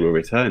 and so they were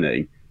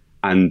returning.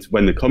 And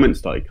when the comments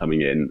started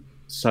coming in,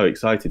 so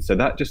excited. So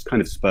that just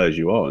kind of spurs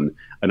you on.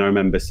 And I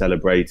remember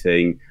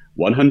celebrating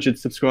 100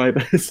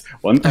 subscribers,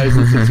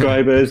 1,000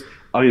 subscribers.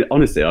 I mean,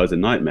 honestly, I was a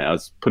nightmare. I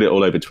was put it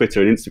all over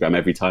Twitter and Instagram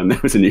every time there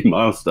was a new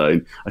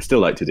milestone. I still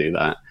like to do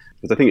that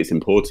because I think it's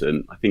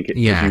important. I think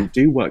you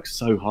do work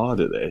so hard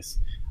at this.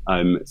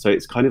 So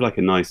it's kind of like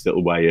a nice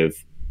little way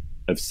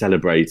of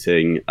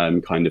celebrating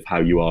kind of how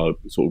you are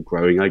sort of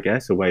growing, I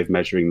guess, a way of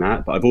measuring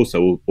that. But I've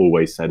also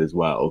always said as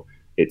well,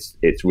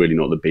 it's really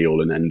not the be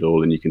all and end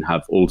all, and you can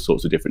have all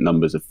sorts of different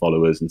numbers of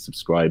followers and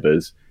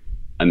subscribers,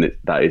 and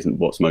that isn't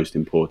what's most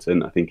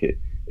important. I think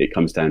it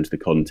comes down to the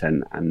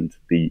content and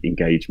the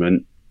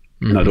engagement.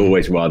 And I'd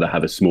always rather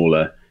have a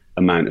smaller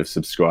amount of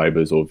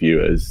subscribers or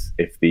viewers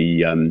if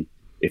the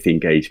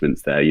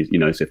engagement's there, you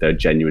know, so if they're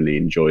genuinely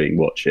enjoying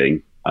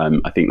watching.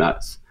 I think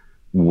that's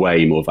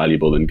way more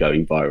valuable than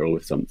going viral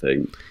with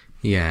something.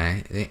 Yeah,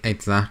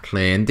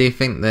 exactly. And do you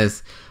think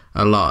there's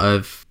a lot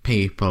of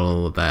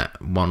people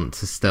that want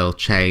to still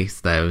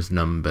chase those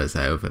numbers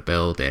over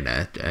building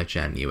a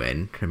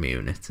genuine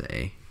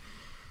community?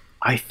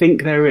 I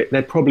think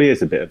there probably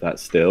is a bit of that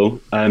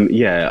still.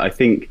 I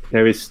think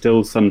there is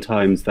still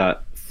sometimes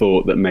that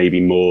thought that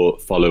maybe more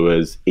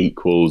followers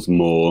equals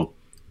more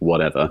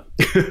whatever.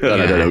 And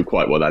I don't know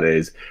quite what that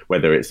is,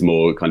 whether it's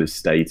more kind of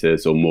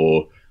status or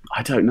more,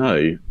 I don't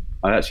know.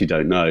 I actually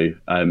don't know.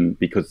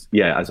 Because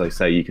as I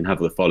say, you can have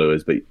the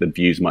followers, but the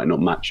views might not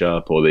match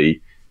up, or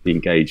the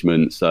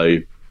engagement. So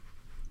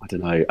I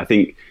don't know. I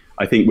think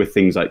with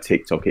things like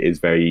TikTok, it is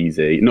very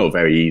easy, not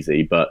very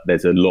easy, but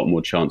there's a lot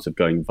more chance of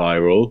going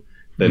viral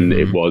than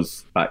it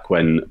was back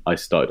when I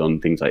started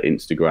on things like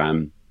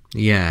Instagram.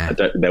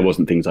 There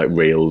wasn't things like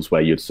Reels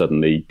where you'd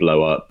suddenly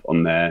blow up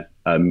on there.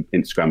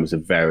 Instagram was a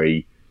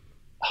very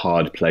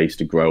hard place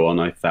to grow on,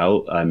 I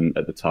felt,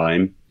 at the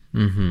time.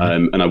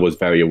 And I was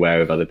very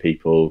aware of other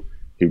people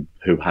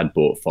who had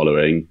bought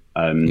following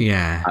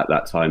at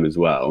that time as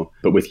well.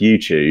 But with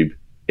YouTube,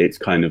 it's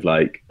kind of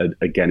like,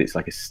 again, it's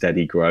like a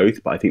steady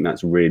growth, but I think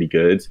that's really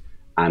good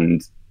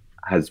and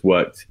has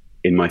worked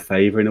in my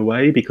favor in a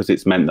way, because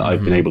it's meant that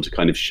I've been able to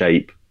kind of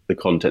shape the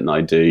content that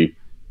I do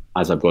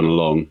as I've gone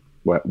along,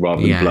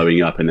 rather than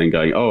blowing up and then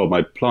going, oh,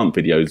 my plant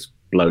video's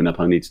blown up,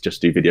 I need to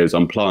just do videos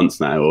on plants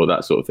now, or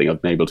that sort of thing.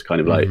 I've been able to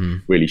kind of like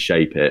really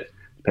shape it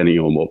depending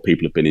on what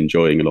people have been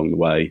enjoying along the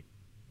way.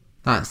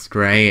 That's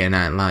great.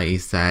 And like you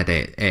said,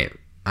 it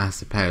I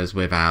suppose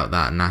without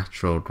that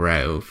natural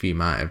growth, you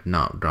might have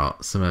not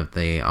got some of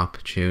the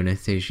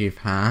opportunities you've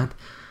had.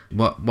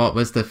 What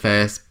was the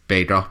first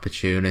big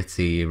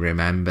opportunity you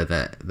remember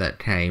that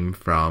came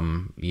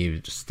from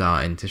you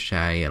starting to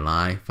share your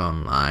life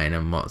online,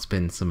 and what's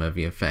been some of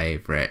your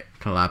favourite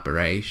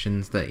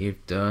collaborations that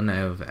you've done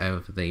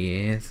over the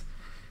years?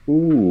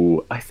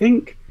 Ooh, I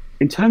think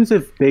in terms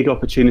of big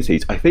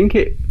opportunities, I think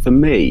for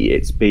me,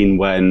 it's been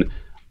when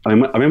I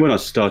remember when I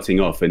was starting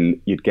off,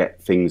 and you'd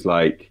get things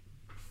like,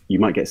 you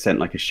might get sent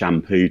like a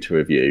shampoo to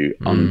review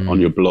on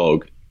your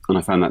blog. And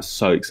I found that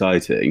so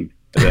exciting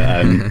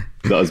that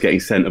I was getting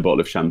sent a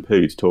bottle of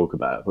shampoo to talk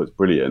about. It was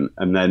brilliant.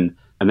 And then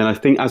I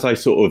think as I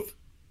sort of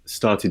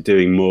started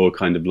doing more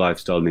kind of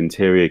lifestyle and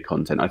interior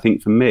content, I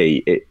think for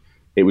me,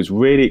 it was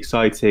really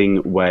exciting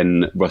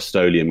when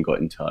Rust-Oleum got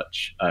in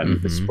touch,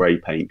 the spray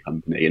paint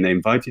company, and they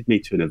invited me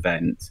to an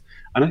event.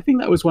 And I think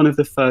that was one of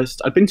the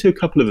first. I've been to a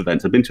couple of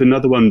events. I've been to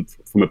another one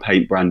from a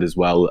paint brand as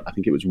well. I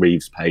think it was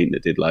Reeves Paint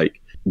that did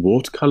like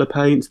watercolor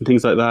paints and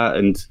things like that.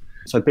 And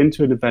so I'd been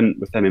to an event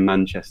with them in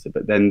Manchester,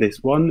 but then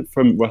this one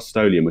from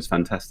Rust-Oleum was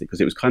fantastic because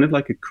it was kind of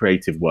like a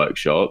creative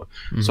workshop.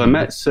 So I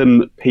met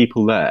some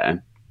people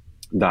there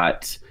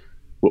that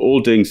were all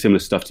doing similar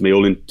stuff to me,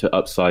 all into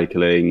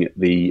upcycling.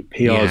 The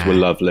PRs were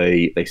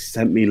lovely. They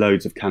sent me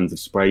loads of cans of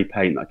spray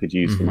paint I could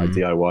use for my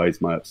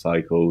DIYs, my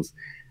upcycles.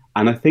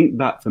 And I think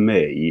that for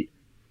me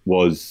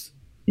was,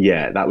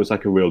 that was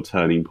like a real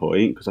turning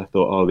point, because I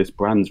thought, oh, this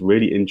brand's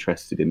really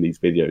interested in these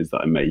videos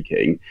that I'm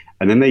making.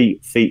 And then they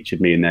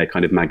featured me in their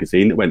kind of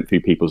magazine that went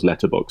through people's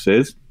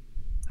letterboxes.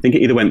 I think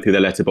it either went through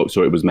their letterbox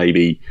or it was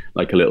maybe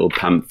like a little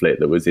pamphlet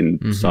that was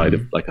inside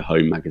of like a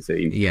home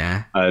magazine.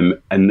 Yeah.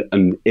 And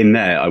in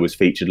there, I was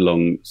featured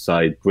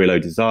alongside Grillo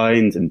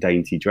Designs and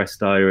Dainty Dress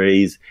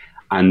Diaries,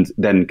 and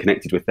then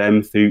connected with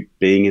them through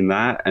being in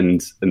that.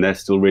 And they're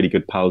still really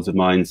good pals of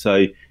mine.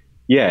 So,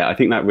 yeah, I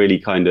think that really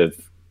kind of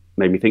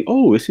made me think,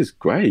 oh, this is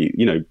great.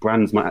 You know,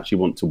 brands might actually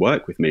want to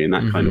work with me in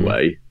that kind of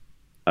way.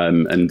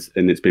 And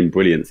it's been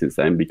brilliant since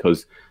then,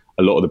 because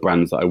a lot of the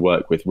brands that I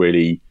work with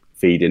really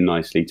feed in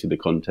nicely to the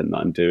content that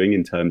I'm doing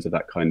in terms of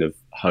that kind of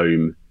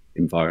home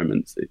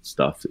environment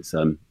stuff. It's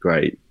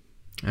great.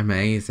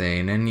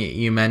 Amazing. And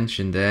you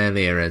mentioned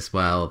earlier as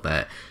well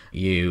that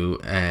you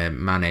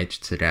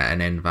managed to get an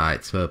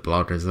invite to a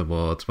Bloggers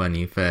Awards when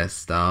you first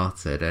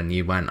started, and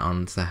you went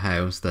on to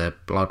host the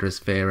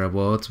Blogosphere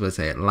Awards. Was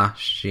it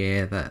last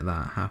year that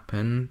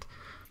happened?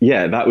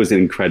 Yeah, that was an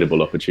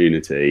incredible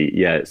opportunity.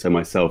 Yeah, so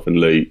myself and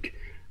Luke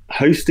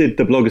hosted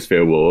the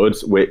Blogosphere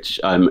Awards, which,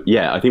 I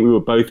think we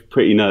were both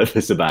pretty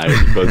nervous about,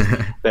 because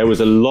there was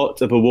a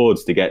lot of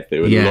awards to get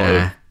through and a lot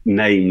of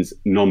names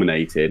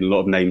nominated, a lot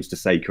of names to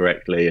say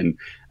correctly and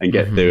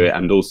get through it,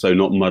 and also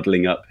not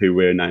muddling up who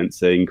we're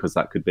announcing, because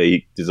that could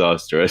be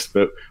disastrous.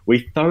 But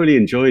we thoroughly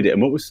enjoyed it.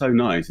 And what was so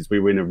nice is we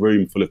were in a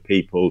room full of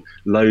people.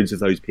 Loads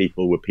of those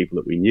people were people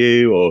that we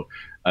knew or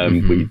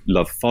we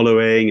love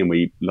following, and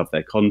we love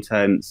their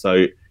content.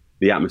 So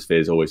the atmosphere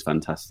is always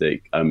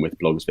fantastic with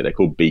Blogosphere. They're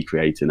called Be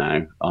Creator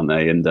now, aren't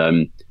they? And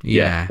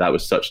that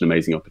was such an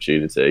amazing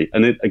opportunity.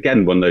 And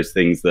again, one of those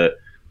things that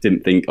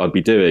didn't think I'd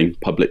be doing,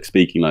 public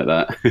speaking like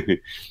that.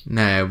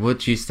 No,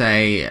 would you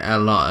say a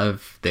lot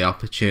of the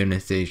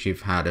opportunities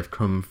you've had have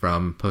come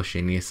from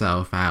pushing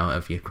yourself out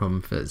of your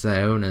comfort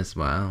zone as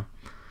well?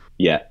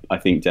 Yeah, I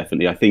think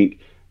definitely. I think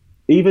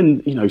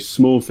even,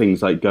 small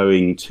things like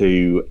going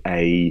to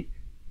an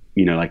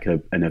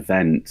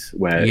event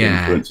where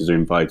influencers are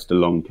invited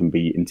along can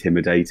be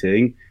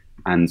intimidating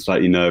and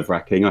slightly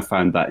nerve-wracking. I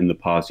found that in the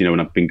past, when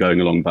I've been going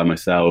along by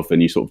myself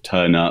and you sort of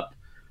turn up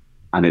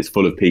and it's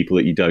full of people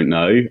that you don't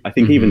know. I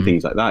think even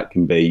things like that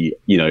can be,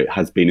 it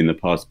has been in the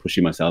past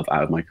pushing myself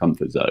out of my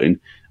comfort zone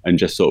and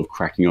just sort of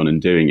cracking on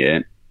and doing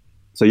it.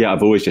 So yeah,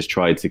 I've always just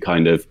tried to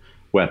kind of,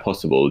 where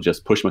possible,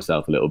 just push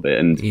myself a little bit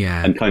and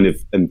kind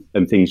of, and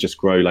things just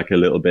grow like a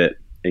little bit,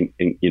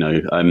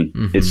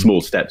 it's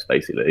small steps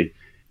basically.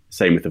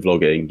 Same with the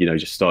vlogging,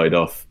 just started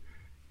off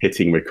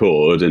hitting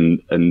record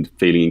and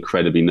feeling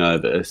incredibly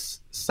nervous,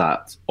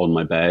 sat on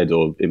my bed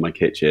or in my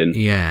kitchen.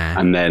 Yeah.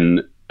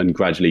 And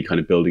gradually kind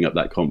of building up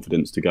that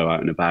confidence to go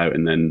out and about.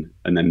 And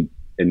then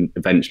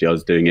eventually I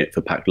was doing it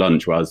for Packed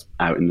Lunch, where I was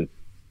out in the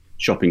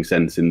shopping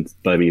centre in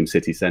Birmingham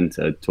city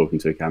centre talking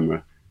to a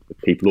camera with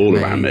people all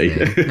around me,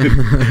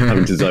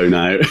 having to zone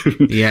out.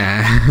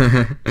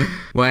 Yeah.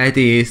 Where do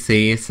you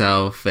see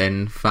yourself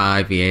in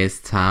 5 years'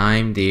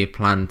 time? Do you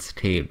plan to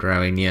keep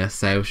growing your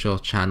social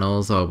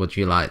channels, or would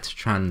you like to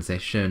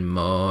transition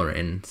more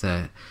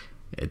into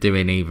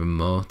doing even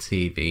more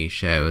TV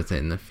shows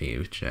in the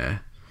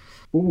future?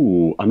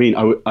 Ooh, I mean,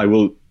 I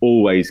will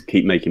always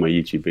keep making my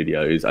YouTube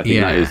videos. I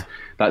think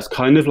that's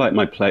kind of like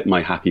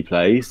my happy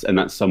place, and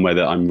that's somewhere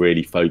that I'm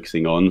really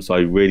focusing on. So I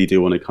really do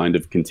want to kind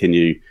of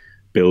continue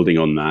building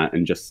on that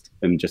and just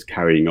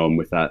carrying on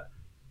with that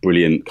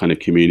brilliant kind of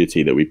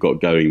community that we've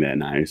got going there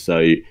now.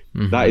 So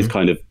that is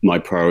kind of my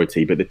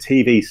priority. But the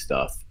TV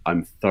stuff,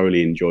 I'm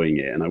thoroughly enjoying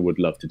it, and I would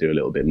love to do a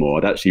little bit more.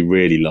 I'd actually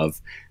really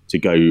love to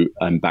go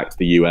back to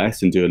the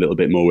US and do a little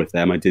bit more with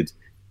them. I did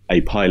a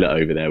pilot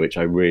over there, which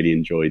I really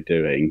enjoyed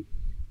doing,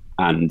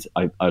 and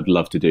I'd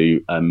love to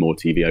do more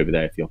TV over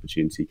there if the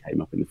opportunity came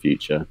up in the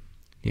future.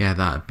 Yeah,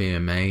 that'd be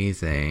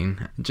amazing.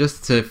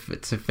 Just to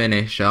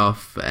finish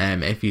off,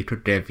 if you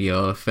could give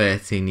your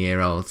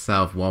 13-year-old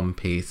self one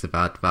piece of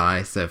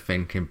advice, of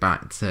thinking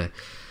back to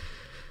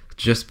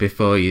just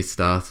before you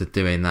started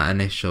doing that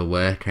initial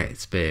work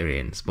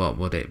experience, what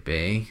would it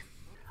be?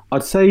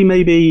 I'd say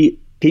maybe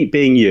keep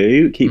being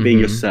you, keep being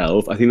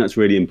yourself. I think that's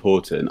really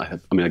important.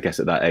 I guess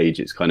at that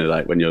age, it's kind of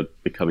like when you're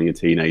becoming a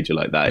teenager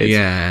like that,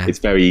 it's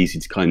very easy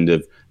to kind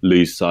of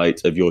lose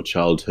sight of your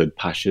childhood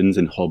passions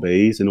and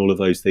hobbies and all of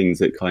those things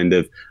that kind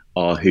of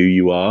are who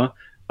you are.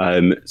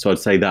 So I'd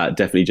say that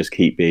definitely just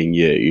keep being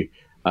you.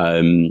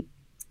 And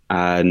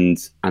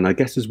I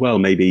guess as well,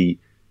 maybe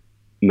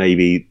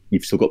maybe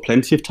you've still got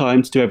plenty of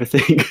time to do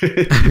everything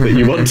that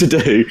you want to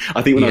do.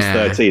 I think when I was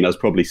 13, I was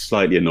probably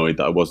slightly annoyed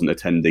that I wasn't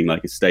attending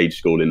like a stage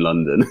school in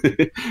London.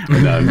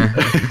 And,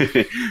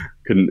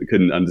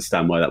 couldn't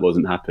understand why that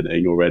wasn't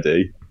happening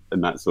already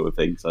and that sort of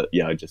thing. So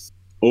yeah, I just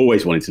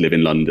always wanted to live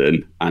in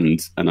London, and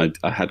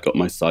I had got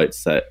my sights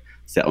set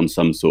on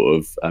some sort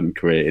of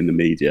career in the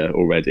media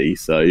already.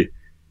 So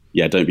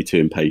yeah, don't be too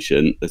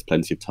impatient. There's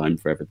plenty of time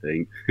for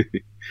everything.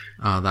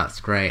 Oh, that's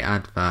great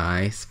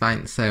advice.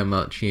 Thanks so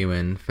much,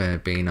 Ewan, for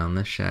being on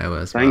the show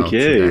as well. Thank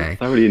you. Today. I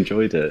thoroughly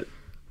enjoyed it.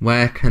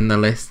 Where can the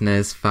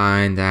listeners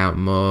find out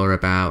more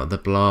about the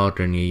blog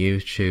and your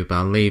YouTube?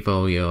 I'll leave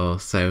all your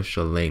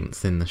social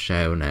links in the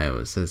show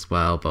notes as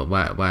well, but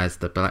where's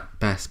the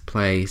best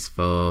place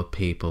for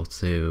people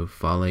to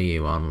follow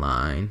you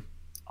online?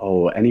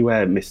 Oh,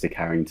 anywhere Mr.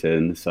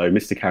 Carrington. So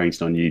Mr.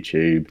 Carrington on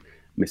YouTube,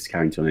 Mr.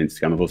 Carrington on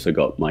Instagram. I've also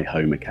got my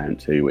home account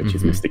too, which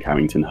is Mr.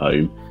 Carrington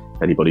Home.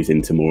 If anybody's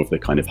into more of the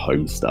kind of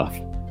home stuff.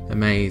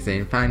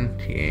 Amazing.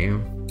 Thank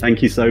you.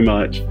 Thank you so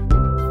much.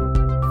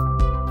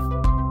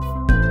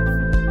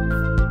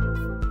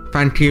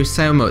 Thank you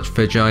so much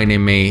for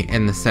joining me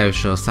in the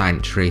Social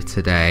Sanctuary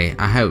today.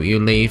 I hope you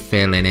leave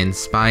feeling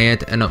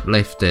inspired and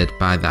uplifted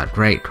by that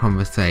great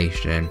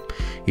conversation.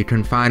 You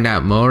can find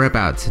out more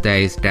about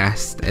today's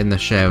guest in the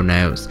show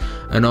notes,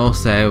 and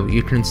also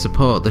you can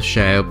support the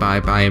show by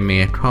buying me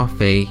a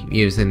coffee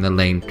using the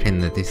link in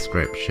the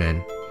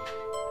description.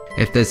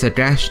 If there's a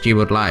guest you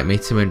would like me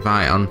to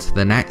invite onto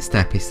the next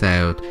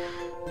episode,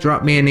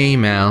 drop me an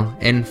email,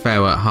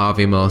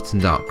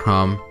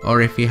 info@harveymorton.com,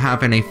 or if you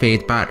have any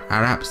feedback,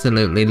 I'd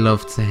absolutely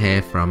love to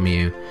hear from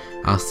you.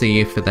 I'll see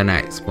you for the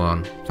next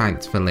one.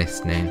 Thanks for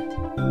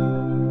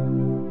listening.